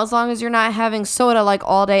 as long as you're not having soda like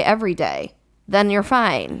all day, every day, then you're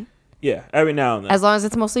fine. Yeah, every now and then. As long as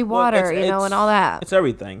it's mostly water, and all that. It's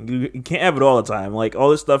everything. You can't have it all the time. Like, all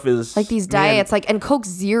this stuff is... Like these diets, and Coke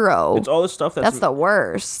Zero. It's all this stuff that's the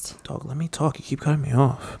worst. Dog, let me talk. You keep cutting me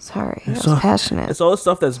off. Sorry, I was passionate. It's all the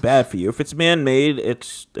stuff that's bad for you. If it's man-made,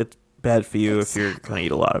 it's bad for you if you're going to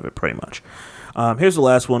eat a lot of it, pretty much. Here's the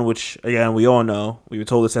last one, which, again, we all know. We were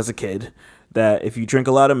told this as a kid. That if you drink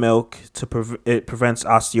a lot of milk, it prevents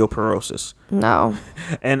osteoporosis. No.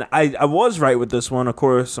 And I was right with this one. Of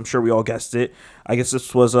course, I'm sure we all guessed it. I guess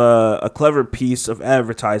this was a clever piece of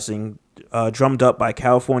advertising drummed up by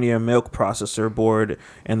California Milk Processor Board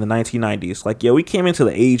in the 1990s. Like, yeah, we came into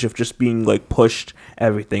the age of just being like pushed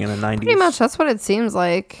everything in the 90s. Pretty much, that's what it seems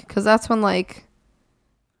like. Because that's when, like,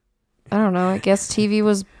 I don't know, I guess TV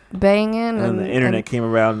was banging. And then the internet came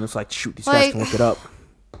around and it's like, shoot, these guys can look it up.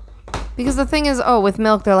 Because the thing is, with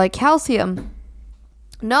milk, they're like, calcium.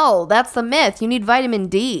 No, that's the myth. You need vitamin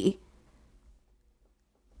D.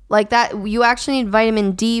 Like that, you actually need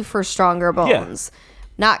vitamin D for stronger bones,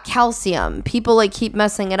 not calcium. People like keep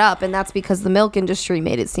messing it up, and that's because the milk industry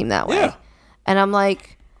made it seem that way. Yeah. And I'm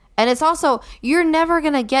like, and it's also, you're never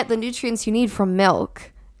going to get the nutrients you need from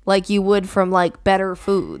milk like you would from like better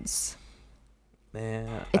foods.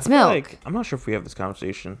 Yeah, it's milk. Like, I'm not sure if we have this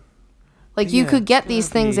conversation. Like you could get these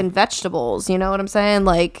things in vegetables. You know what I'm saying?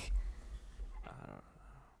 Like,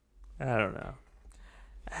 I don't know.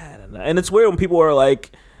 And it's weird when people are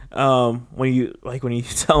like, when you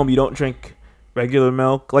tell them you don't drink regular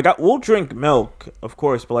milk. Like, we'll drink milk, of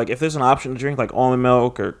course, but like if there's an option to drink like almond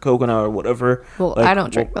milk or coconut or whatever. Well, like, I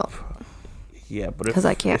don't drink milk. Yeah, but because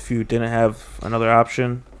I can't. If you didn't have another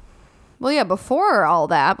option. Well, yeah, before all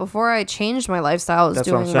that, before I changed my lifestyle, I was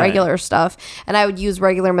doing regular stuff. And I would use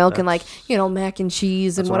regular milk and, like, mac and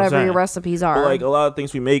cheese and whatever your recipes are. But, like, a lot of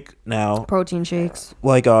things we make now. Protein shakes.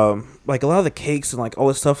 Like a lot of the cakes and, like, all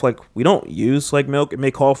this stuff, like, we don't use, like, milk. It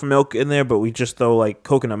may call for milk in there, but we just throw, like,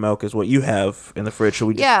 coconut milk is what you have in the fridge. So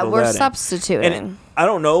we just throw we're that substituting. And I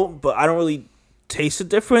don't know, but I don't really taste a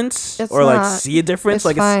difference like see a difference. It's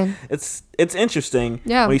like, fine. It's interesting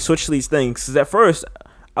when we switch to these things. Because at first,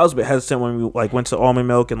 I was a bit hesitant when we like went to almond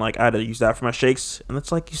milk and like I had to use that for my shakes, and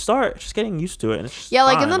it's like you start just getting used to it. And it's just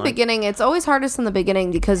like in the beginning, it's always hardest in the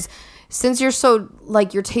beginning because since you're so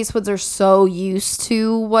like your taste buds are so used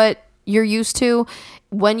to what you're used to,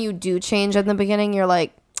 when you do change in the beginning, you're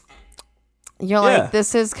like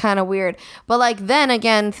this is kind of weird. But like then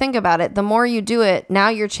again, think about it. The more you do it, now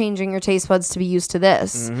you're changing your taste buds to be used to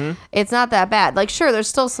this. Mm-hmm. It's not that bad. Like sure, there's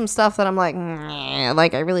still some stuff that I'm like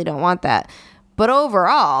I really don't want that. But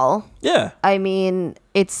overall, I mean,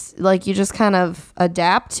 it's like you just kind of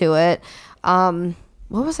adapt to it. What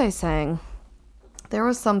was I saying? There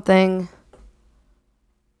was something.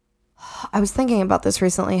 I was thinking about this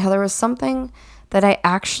recently, how there was something that I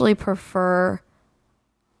actually prefer.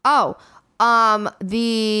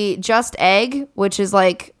 The Just Egg, which is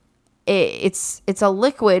like, it's a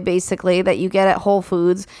liquid basically that you get at Whole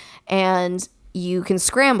Foods, and you can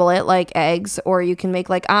scramble it like eggs, or you can make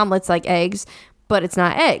like omelets like eggs, but it's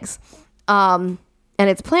not eggs. And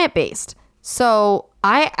it's plant-based. So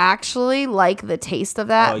I actually like the taste of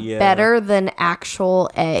that better than actual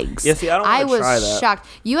eggs. Yeah, see, I don't want to try that. I was shocked.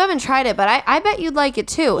 You haven't tried it, but I bet you'd like it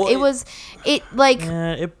too. Well, it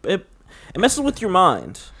messes with your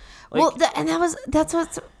mind. Like,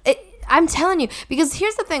 I'm telling you, because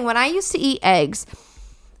here's the thing. When I used to eat eggs,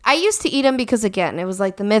 I used to eat them because, again, it was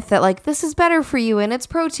like the myth that like this is better for you and it's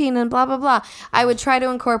protein and blah, blah, blah. I would try to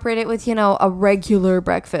incorporate it with, a regular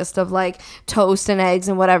breakfast of like toast and eggs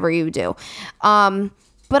and whatever you do.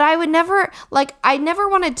 But I would never, I never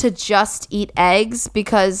wanted to just eat eggs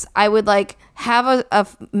because I would like have a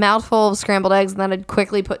mouthful of scrambled eggs and then I'd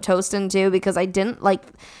quickly put toast in too because I didn't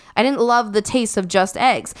love the taste of just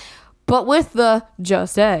eggs. But with the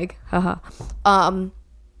Just Egg, I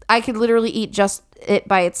could literally eat just it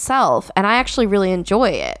by itself, and I actually really enjoy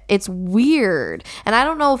it. It's weird, and I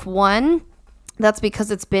don't know if that's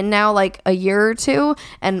because it's been now like a year or two,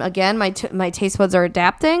 and again my taste buds are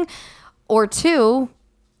adapting, or two,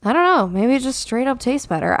 I don't know, maybe it just straight up tastes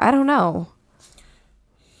better. I don't know.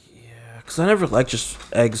 Yeah, because I never liked just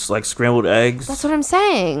eggs, like scrambled eggs. That's what I'm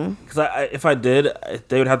saying. Because if I did,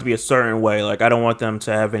 they would have to be a certain way. Like I don't want them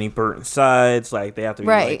to have any burnt sides. Like they have to be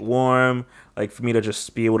like warm. Like for me to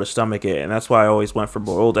just be able to stomach it, and that's why I always went for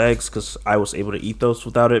boiled eggs because I was able to eat those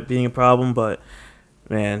without it being a problem. But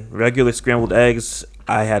man, regular scrambled eggs,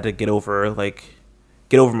 I had to get over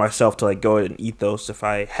myself to like go ahead and eat those if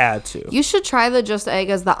I had to. You should try the Just Egg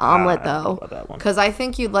as the omelet though, because I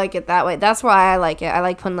think you'd like it that way. That's why I like it. I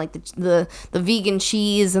like putting like the vegan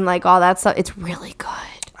cheese and like all that stuff. It's really good.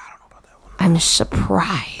 I don't know about that one. I'm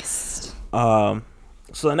surprised. So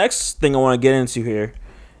the next thing I want to get into here.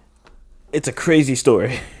 It's a crazy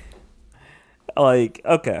story.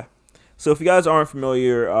 Okay. So if you guys aren't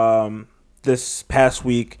familiar, this past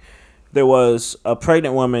week, there was a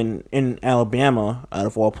pregnant woman in Alabama, out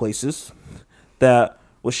of all places, that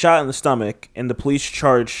was shot in the stomach, and the police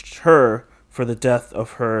charged her for the death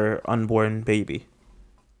of her unborn baby.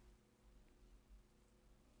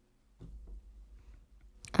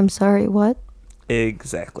 I'm sorry, what?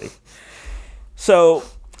 Exactly. So,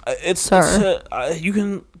 you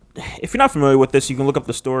can if you're not familiar with this, you can look up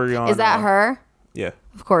the story on. Is that her? Yeah.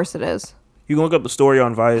 Of course it is. You can look up the story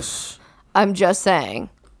on Vice. I'm just saying.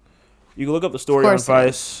 You can look up the story on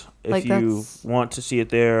Vice if like, you want to see it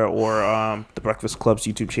there, or the Breakfast Club's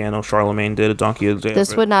YouTube channel. Charlemagne did a donkey of the day.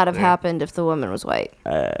 This would not have happened if the woman was white.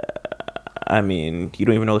 I mean, you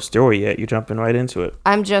don't even know the story yet. You're jumping right into it.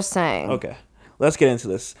 I'm just saying. Okay, let's get into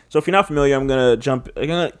this. So if you're not familiar, I'm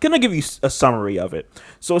gonna give you a summary of it.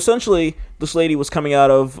 So essentially, this lady was coming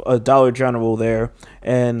out of a Dollar General there,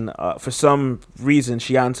 and for some reason,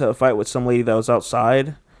 she got into a fight with some lady that was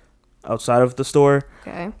outside of the store.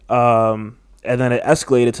 Okay. And then it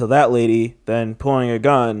escalated to that lady then pulling a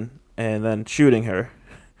gun and then shooting her.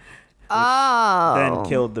 Oh. Then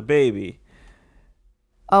killed the baby.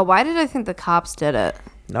 Oh, why did I think the cops did it?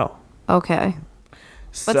 No. Okay.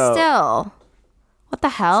 But still, what the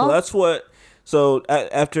hell? So that's what. So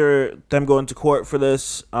after them going to court for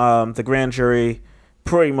this, the grand jury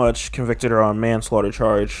pretty much convicted her on manslaughter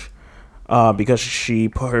charge because she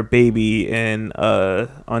put her baby in an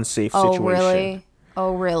unsafe situation.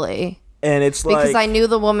 Oh, really? And it's because I knew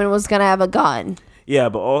the woman was going to have a gun. Yeah,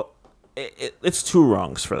 but it's two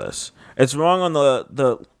wrongs for this. It's wrong on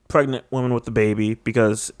the pregnant woman with the baby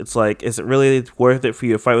because it's like, is it really worth it for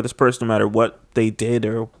you to fight with this person no matter what they did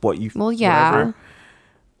or what you... Well, yeah. Whatever?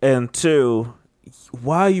 And two,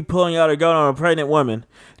 why are you pulling out a gun on a pregnant woman?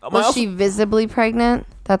 Was she visibly pregnant?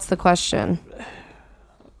 That's the question.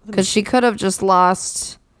 Because she could have just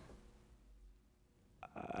lost...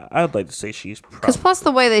 I'd like to say she's because plus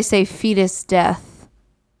the way they say fetus death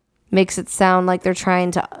makes it sound like they're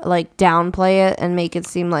trying to like downplay it and make it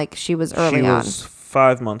seem like she was early on. She was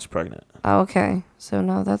 5 months pregnant. Oh, okay. So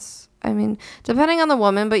no, that's, I mean, depending on the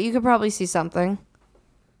woman, but you could probably see something.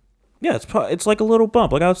 Yeah, it's like a little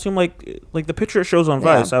bump. Like I would assume like the picture it shows on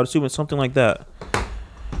Vice, I would assume it's something like that.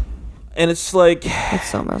 And it's like, it's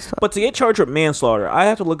so messed up. But to get charged with manslaughter, I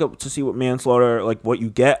have to look up to see what manslaughter, like what you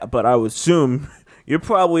get, but I would assume you're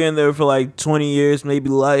probably in there for like 20 years, maybe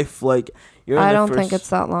life. Like I don't think it's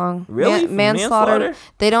that long. Really? Manslaughter?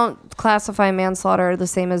 They don't classify manslaughter the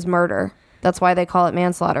same as murder. That's why they call it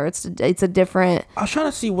manslaughter. It's a different. I was trying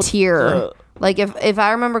to see what tier. Like if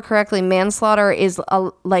I remember correctly, manslaughter is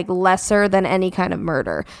like lesser than any kind of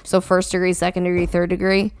murder. So 1st degree, 2nd degree, 3rd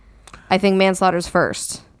degree. I think manslaughter's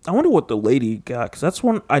first. I wonder what the lady got, because that's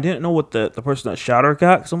one I didn't know what the person that shot her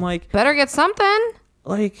got. Because I'm like, better get something.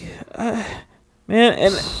 Like. Man,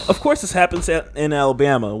 and of course this happens in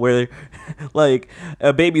Alabama, where like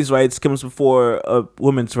a baby's rights comes before a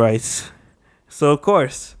woman's rights. So of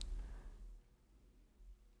course,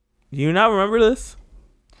 do you not remember this?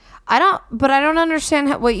 I don't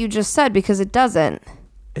understand what you just said because it doesn't.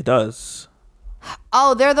 It does.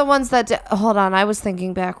 Oh, they're the ones that. Hold on, I was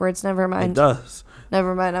thinking backwards. Never mind. It does.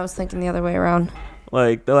 Never mind. I was thinking the other way around.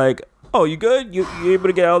 Like they're like, oh, you good? You able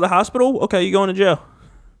to get out of the hospital? Okay, you going to jail.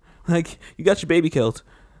 Like, you got your baby killed.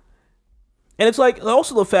 And it's like,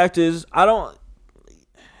 also the fact is, I don't,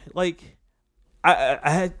 like,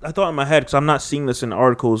 I thought in my head, because I'm not seeing this in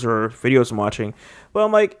articles or videos I'm watching, but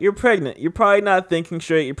I'm like, you're pregnant. You're probably not thinking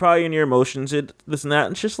straight. You're probably in your emotions, this and that.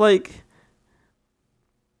 And it's just like,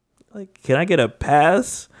 can I get a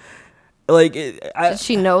pass? Like, did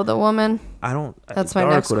she know the woman? I don't. That's my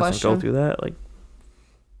next question. Go through that. Like,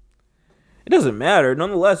 it doesn't matter.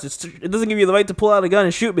 Nonetheless, it doesn't give you the right to pull out a gun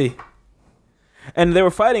and shoot me. And they were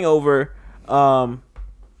fighting over. Oh,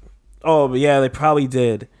 but yeah, they probably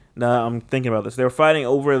did. Now I'm thinking about this. They were fighting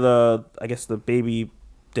over the baby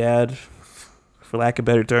dad, for lack of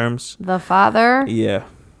better terms. The father. Yeah,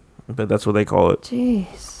 but that's what they call it.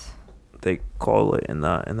 Jeez. They call it in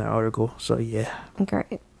the article. So yeah.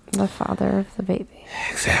 Great. The father of the baby.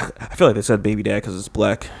 Exactly. I feel like they said baby dad because it's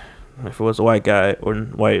black. If it was a white guy or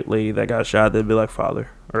white lady that got shot, they'd be like father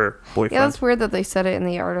or boyfriend. Yeah, that's weird that they said it in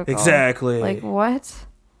the article. Exactly. Like, what?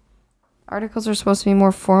 Articles are supposed to be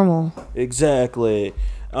more formal. Exactly.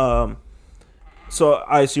 So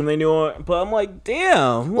I assume they knew it, but I'm like,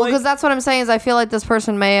 damn. Well, because that's what I'm saying is I feel like this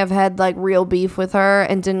person may have had like real beef with her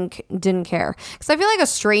and didn't care. Because I feel like a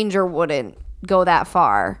stranger wouldn't go that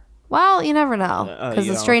far. Well, you never know. Because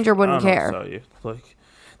the stranger wouldn't care. Like,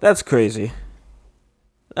 that's crazy.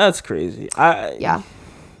 That's crazy. Yeah.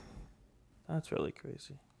 That's really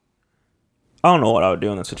crazy. I don't know what I would do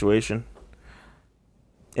in that situation.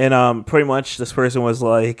 And pretty much this person was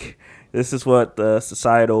like, this is what the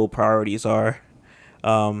societal priorities are.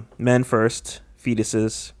 Men first,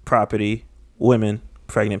 fetuses, property, women,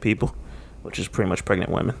 pregnant people, which is pretty much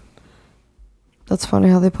pregnant women. That's funny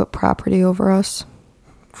how they put property over us.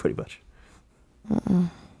 Pretty much.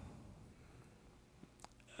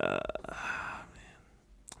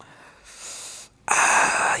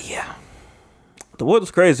 the word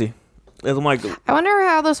was crazy. And I'm like, I wonder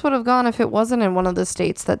how this would have gone if it wasn't in one of the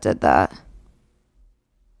states that did that.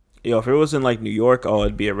 yo, if it was in like New York, oh,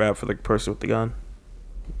 it'd be a wrap for the person with the gun.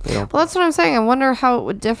 Well, that's what I'm saying. I wonder how it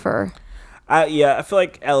would differ. I feel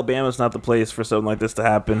like Alabama's not the place for something like this to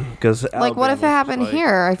happen because Like, what if it happened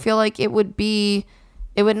here? I feel like it would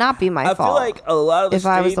not be my fault. I feel like a lot of the if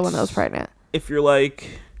I was the one that was pregnant. If you're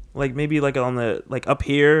like maybe like on the like up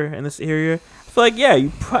here in this area, I feel like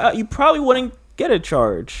you probably wouldn't get a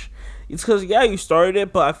charge. It's because you started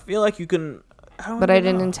it, but I feel like you can. But I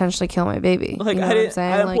didn't intentionally kill my baby. Like you know I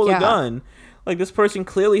didn't pull a gun. Like this person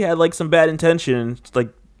clearly had like some bad intentions. Like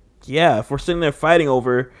if we're sitting there fighting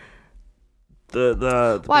over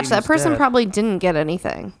the watch that person dead. Probably didn't get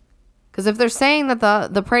anything. Because if they're saying that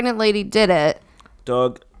the pregnant lady did it,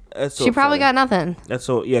 dog. So she probably got nothing. That's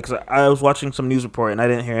so because I was watching some news report and I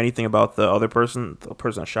didn't hear anything about the other person, the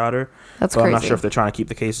person that shot her. That's so crazy. I'm not sure if they're trying to keep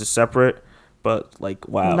the cases separate, but like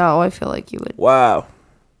wow. No, I feel like you would. Wow.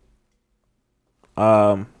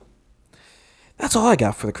 That's all I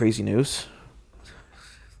got for the crazy news.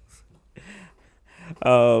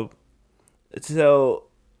 So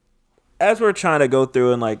as we're trying to go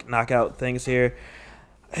through and like knock out things here,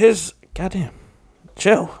 goddamn,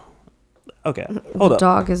 chill. Okay, hold the up.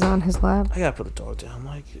 Dog is on his lap. I gotta put the dog down.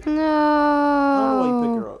 Like, no, I don't know why you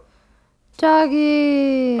pick her up.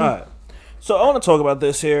 Doggy. All right, so I want to talk about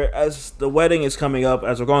this here as the wedding is coming up.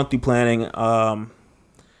 As we're going through planning, I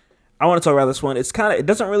want to talk about this one. It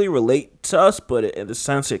doesn't really relate to us, but in the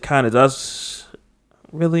sense it kind of does.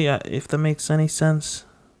 Really, if that makes any sense.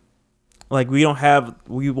 Like we won't have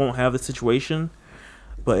the situation,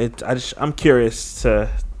 but I'm curious to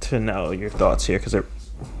know your thoughts here because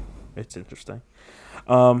it's interesting.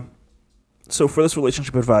 So for this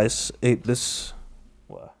relationship advice,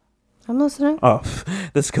 what? I'm listening. Oh,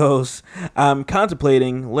 this goes. I'm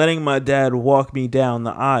contemplating letting my dad walk me down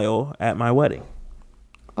the aisle at my wedding.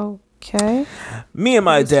 Okay. Me and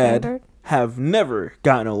my dad standard? have never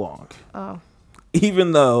gotten along. Oh.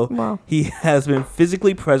 Even though he has been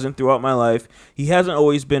physically present throughout my life, he hasn't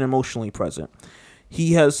always been emotionally present.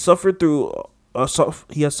 He has suffered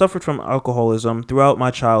from alcoholism throughout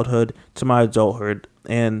my childhood to my adulthood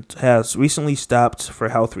and has recently stopped for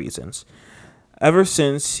health reasons. Ever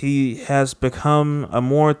since he has become a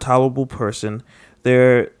more tolerable person,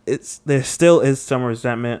 there still is some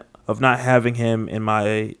resentment of not having him in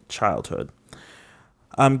my childhood.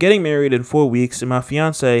 I'm getting married in 4 weeks, and my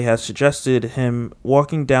fiance has suggested him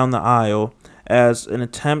walking down the aisle as an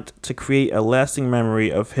attempt to create a lasting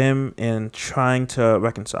memory of him and trying to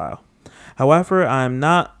reconcile. However, I'm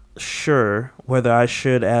not sure whether I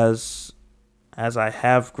should, as I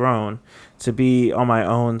have grown to be on my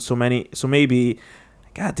own. So maybe,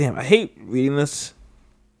 goddamn, I hate reading this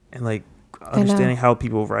and like understanding how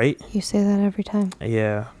people write. You say that every time.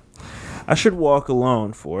 Yeah, I should walk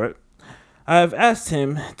alone for it. I've asked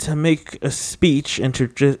him to make a speech in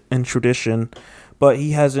tradition, but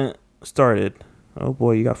he hasn't started. Oh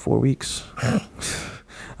boy, you got 4 weeks.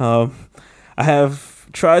 I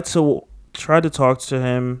have tried to talk to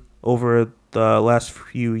him over the last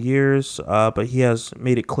few years, but he has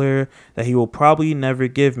made it clear that he will probably never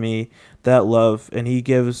give me that love, and he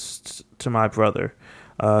gives to my brother.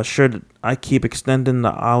 Should I keep extending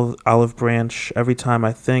the olive branch every time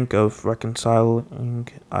I think of reconciling?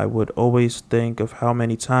 I would always think of how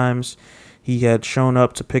many times he had shown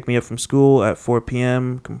up to pick me up from school at 4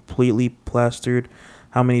 p.m. completely plastered.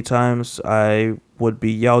 How many times I would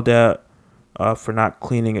be yelled at for not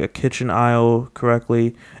cleaning a kitchen aisle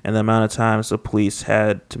correctly, and the amount of times the police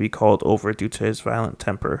had to be called over due to his violent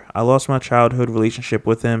temper. I lost my childhood relationship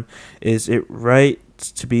with him. Is it right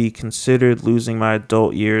to be considered losing my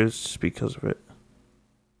adult years because of it?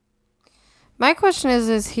 My question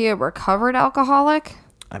is he a recovered alcoholic?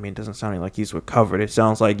 I mean, it doesn't sound like he's recovered. It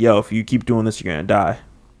sounds like, yo, if you keep doing this, you're going to die.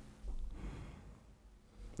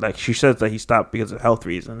 Like, she says that he stopped because of health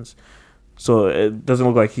reasons. So it doesn't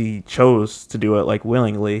look like he chose to do it, like,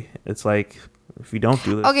 willingly. It's like, if you don't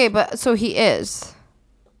do this. Okay, but so he is.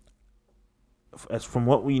 As from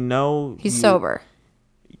what we know, he's sober.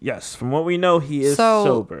 Yes, from what we know, he is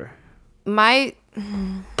sober. Because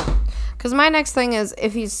my next thing is,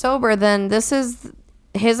 if he's sober, then this is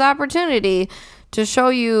his opportunity to show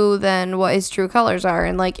you then what his true colors are.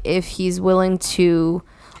 And, like, if he's willing to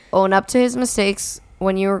own up to his mistakes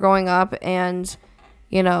when you were growing up and,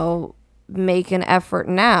 you know, make an effort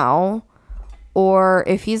now, or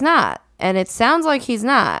if he's not. And it sounds like he's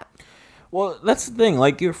not. Well, that's the thing.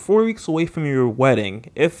 Like, you're 4 weeks away from your wedding.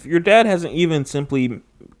 If your dad hasn't even simply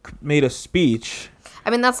made a speech. I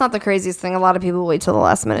mean, that's not the craziest thing. A lot of people wait till the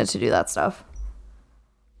last minute to do that stuff.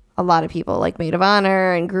 a lot of people, like maid of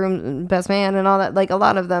honor and groom and best man and all that, like a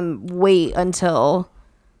lot of them wait until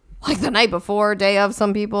like the night before, day of.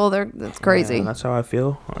 Some people, that's crazy. Yeah, that's how I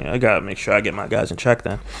feel. I gotta make sure I get my guys in check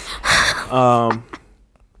then.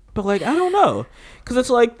 But like, I don't know, because it's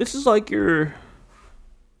like, this is like your,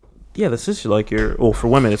 well, for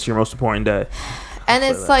women it's your most important day. And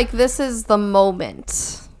it's like, this is the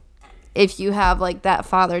moment if you have like that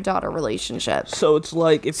father-daughter relationship. So it's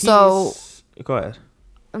like, if he's, go ahead.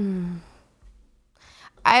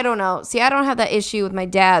 I don't know. See, I don't have that issue with my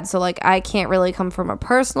dad, so like I can't really come from a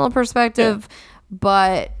personal perspective,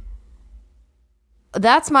 but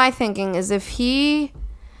that's my thinking is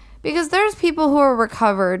because there's people who are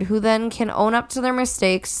recovered who then can own up to their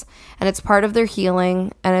mistakes, and it's part of their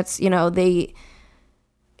healing, and it's, they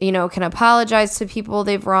can apologize to people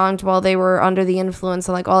they've wronged while they were under the influence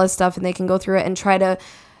and like all this stuff, and they can go through it and try to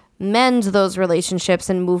mend those relationships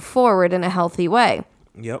and move forward in a healthy way.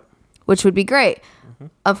 Yep. Which would be great.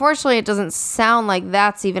 Unfortunately, it doesn't sound like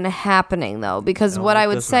that's even happening though, because what I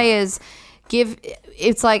would say is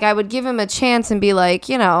it's like I would give him a chance and be like,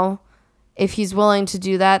 if he's willing to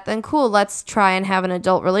do that, then cool, let's try and have an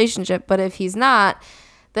adult relationship. But if he's not,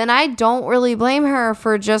 then I don't really blame her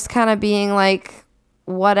for just kind of being like,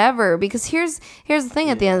 whatever. Because here's the thing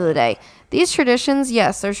at the end of the day. These traditions,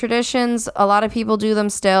 yes, they're traditions. A lot of people do them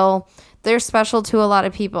still. They're special to a lot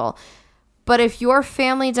of people. But if your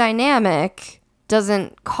family dynamic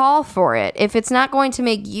doesn't call for it, if it's not going to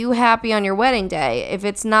make you happy on your wedding day, if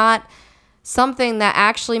it's not something that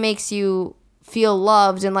actually makes you feel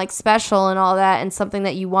loved and like special and all that, and something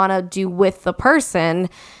that you want to do with the person,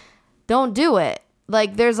 don't do it.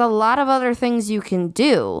 Like, there's a lot of other things you can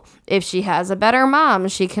do. If she has a better mom,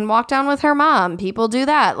 she can walk down with her mom. People do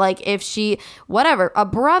that. Like, if she, whatever, a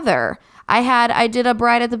brother. I did a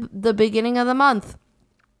bride at the beginning of the month,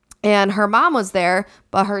 and her mom was there,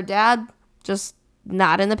 but her dad just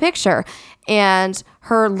not in the picture. And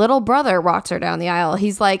her little brother walked her down the aisle.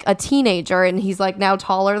 He's like a teenager, and he's like now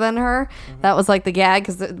taller than her. Mm-hmm. That was like the gag,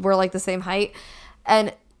 because we're like the same height.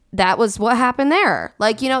 And that was what happened there.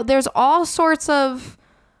 Like, there's all sorts of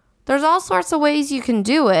ways you can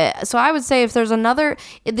do it. So I would say if there's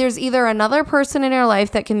either another person in your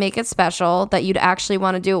life that can make it special that you'd actually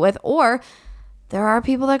want to do it with, or there are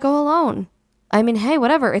people that go alone. I mean, hey,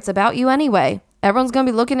 whatever. It's about you anyway. Everyone's going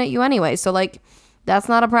to be looking at you anyway. So like, that's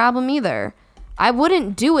not a problem either. I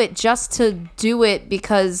wouldn't do it just to do it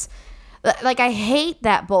because, like, I hate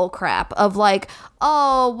that bull crap of like,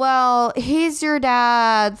 oh, well, he's your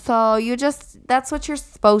dad, so that's what you're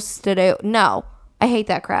supposed to do. No, I hate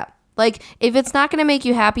that crap. Like, if it's not going to make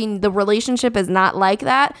you happy, the relationship is not like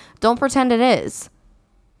that, don't pretend it is.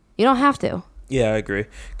 You don't have to. Yeah, I agree.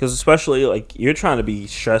 Because especially, like, you're trying to be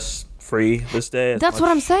stress-free this day. That's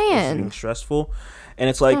what I'm saying. It's being stressful. And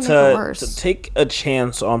it's like to take a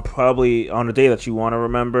chance on probably on a day that you want to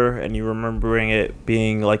remember, and you're remembering it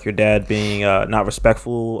being like your dad being not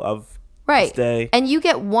respectful of this day. And you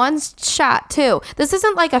get one shot too. This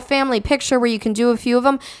isn't like a family picture where you can do a few of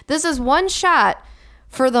them. This is one shot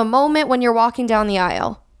for the moment when you're walking down the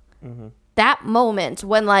aisle. Mm-hmm. That moment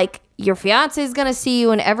when like your fiance is going to see you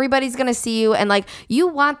and everybody's going to see you, and like you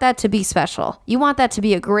want that to be special. You want that to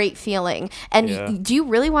be a great feeling. And do you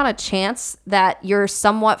really want a chance that your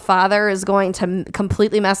somewhat father is going to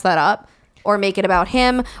completely mess that up or make it about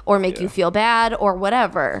him or make you feel bad or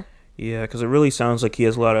whatever? Yeah, because it really sounds like he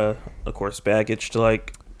has a lot of course, baggage to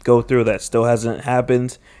like go through that still hasn't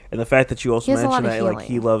happened. And the fact that you also mentioned that like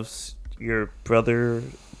he loves your brother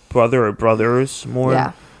or brothers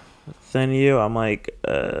more than you, I'm like,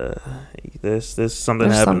 this something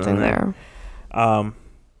There's happened something there.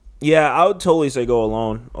 Yeah, I would totally say go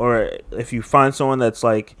alone. Or if you find someone that's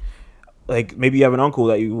like maybe you have an uncle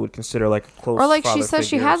that you would consider like a close, or like she says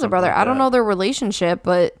she has a brother. Like I don't know their relationship,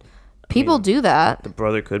 but people do that. The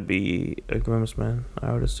brother could be a groomsman,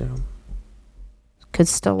 I would assume. Could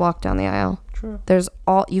still walk down the aisle. True.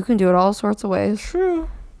 You can do it all sorts of ways.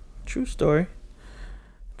 True story.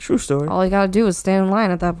 All you gotta do is stand in line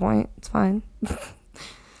at that point. It's fine.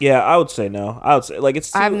 Yeah, I would say no. I would say like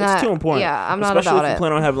it's too important. Yeah, I'm not especially about if it. you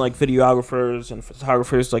plan on having like videographers and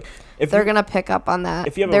photographers. Like if they're gonna pick up on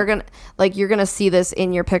that, you're gonna see this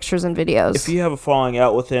in your pictures and videos. If you have a falling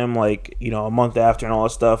out with him, like a month after and all that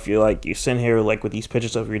stuff, you're sitting here like with these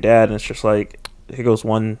pictures of your dad, and it's just like here goes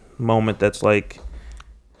one moment that's like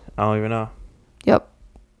I don't even know. Yep.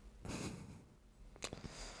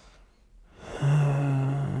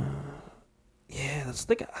 Yeah, I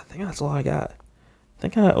think that's all I got.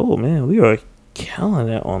 Oh man, we are killing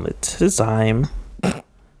it on the time.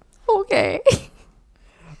 Okay.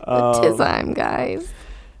 The time, guys.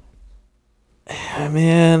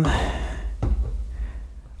 Man,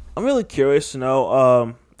 I'm really curious to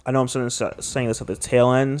know. I know I'm saying this at the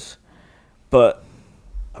tail ends, but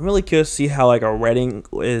I'm really curious to see how like our wedding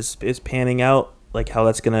is panning out. Like how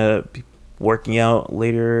that's gonna be working out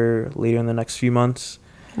later in the next few months.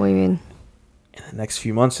 What do you mean? In the next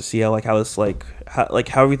few months to see how this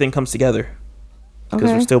how everything comes together.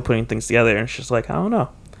 Because we're still putting things together, and it's just like I don't know.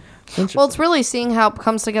 Well, it's really seeing how it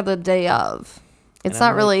comes together the day of. It's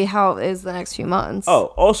not really how it is the next few months.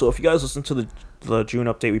 Oh, also, if you guys listen to the June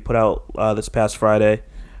update we put out this past Friday,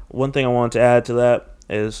 one thing I wanted to add to that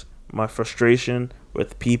is my frustration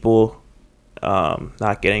with people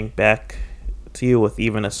not getting back to you with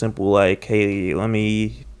even a simple like, hey, let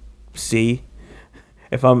me see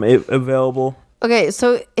if I'm available. Okay,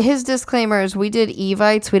 so his disclaimer is we did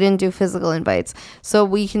evites, we didn't do physical invites. So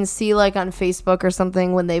we can see like on Facebook or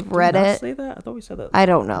something when they've read Did we not it. say that? I thought we said that. I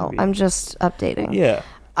don't know. Maybe. I'm just updating. Yeah.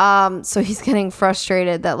 So he's getting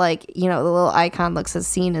frustrated that like, the little icon looks as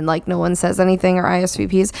seen and like no one says anything or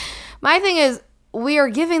RSVPs. My thing is we are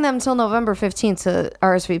giving them till November 15th to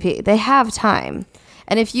RSVP. They have time.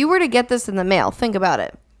 And if you were to get this in the mail, think about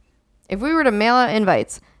it. If we were to mail out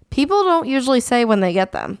invites, people don't usually say when they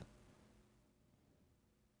get them.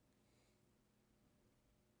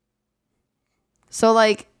 So,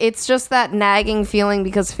 like, it's just that nagging feeling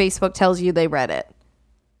because Facebook tells you they read it.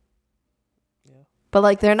 Yeah. But,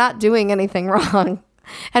 like, they're not doing anything wrong.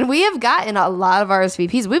 And we have gotten a lot of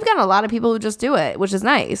RSVPs. We've gotten a lot of people who just do it, which is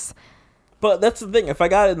nice. But that's the thing. If I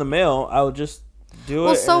got it in the mail, I would just do it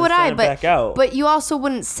and so would send it back out. But you also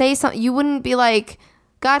wouldn't say something. You wouldn't be like,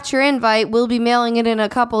 got your invite. We'll be mailing it in a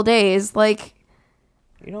couple days. Like,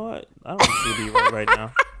 you know what? I don't want you to be right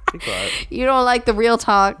now. Be quiet. You don't like the real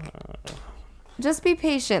talk. Just be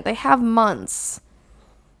patient. They have months.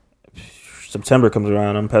 September comes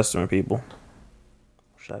around. I'm pestering people.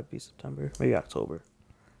 Should I be September? Maybe October.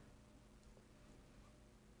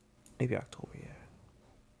 Maybe October, yeah.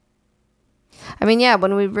 I mean, yeah,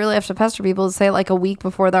 when we really have to pester people, say like a week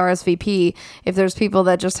before the RSVP, if there's people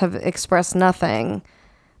that just have expressed nothing,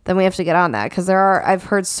 then we have to get on that. Because I've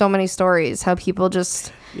heard so many stories how people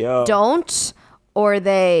just don't, or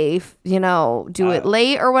they, do it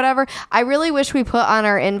late or whatever. I really wish we put on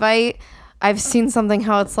our invite. I've seen something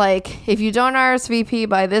how it's like, if you don't RSVP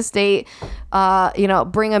by this date,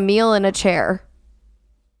 bring a meal and a chair.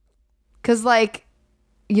 Because, like,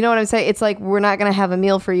 you know what I'm saying? It's like, we're not going to have a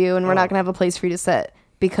meal for you and we're not going to have a place for you to sit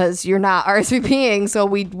because you're not RSVPing. So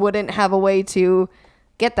we wouldn't have a way to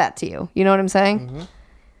get that to you. You know what I'm saying? Mm-hmm.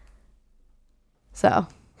 So,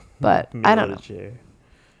 but I don't know. Chair.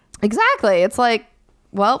 Exactly. It's like,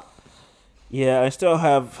 well. Yeah, I still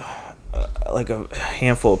have like a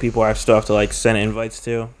handful of people I still have to like send invites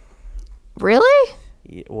to. Really?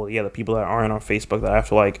 Yeah, well, yeah, the people that aren't on Facebook that I have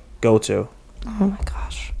to like go to. Oh my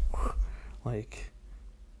gosh. Like,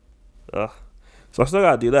 so I still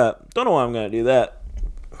gotta do that. Don't know when I'm gonna do that.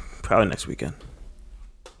 Probably next weekend.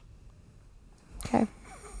 Okay.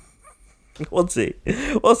 We'll see.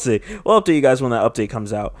 We'll update you guys when that update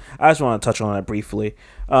comes out. I just want to touch on that briefly.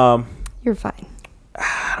 You're fine.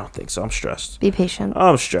 I don't think so. I'm stressed. Be patient.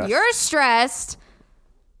 I'm stressed. You're stressed.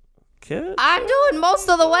 Kid? I'm doing most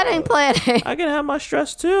of the wedding planning. I can have my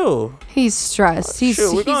stress too. He's stressed. He's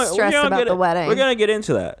stressed about the wedding. We're gonna get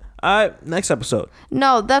into that. All right, next episode.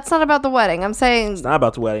 No, that's not about the wedding. I'm saying it's not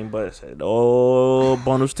about the wedding, but it all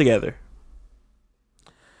bundles together.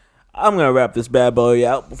 I'm gonna wrap this bad boy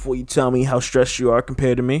out before you tell me how stressed you are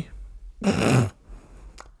compared to me.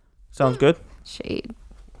 Sounds good? Shade.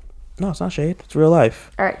 No, it's not shade. It's real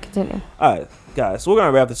life. All right, continue. All right, guys. So we're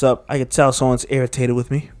gonna wrap this up. I can tell someone's irritated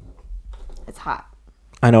with me. It's hot.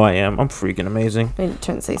 I know I am. I'm freaking amazing. I need to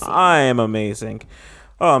turn the AC. I am amazing.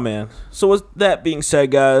 Oh man. So with that being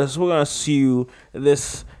said, guys, we're gonna see you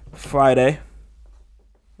this Friday.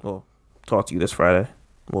 Well, talk to you this Friday.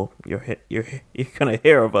 Well, you're gonna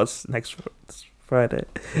hear of us next Friday.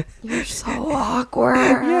 You're so awkward.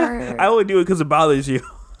 Yeah, I only do it because it bothers you.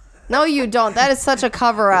 No, you don't. That is such a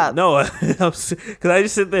cover up. No, because I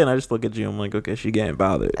just sit there and I just look at you. I'm like, okay, she getting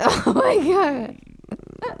bothered. Oh my god.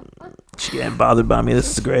 She getting bothered by me. This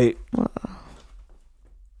is great.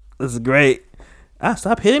 This is great.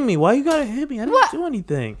 Stop hitting me. Why you gotta hit me? I didn't do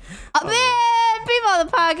anything. Man, people on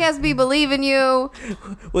the podcast be believing you.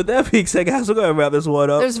 With that being said, guys, we're gonna wrap this one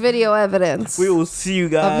up. There's video evidence. We will see you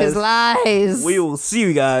guys. Of his lies. We will see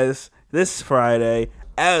you guys this Friday.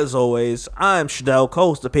 As always, I'm Shadell,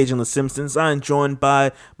 co-host of Page and the Simpsons. I'm joined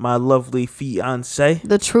by my lovely fiance,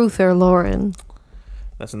 the truther, Lauren.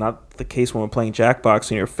 That's not the case when we're playing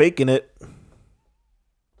Jackbox and you're faking it.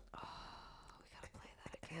 Oh, we gotta play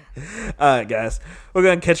that again. All right, guys. We're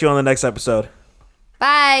going to catch you on the next episode.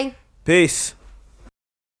 Bye. Peace.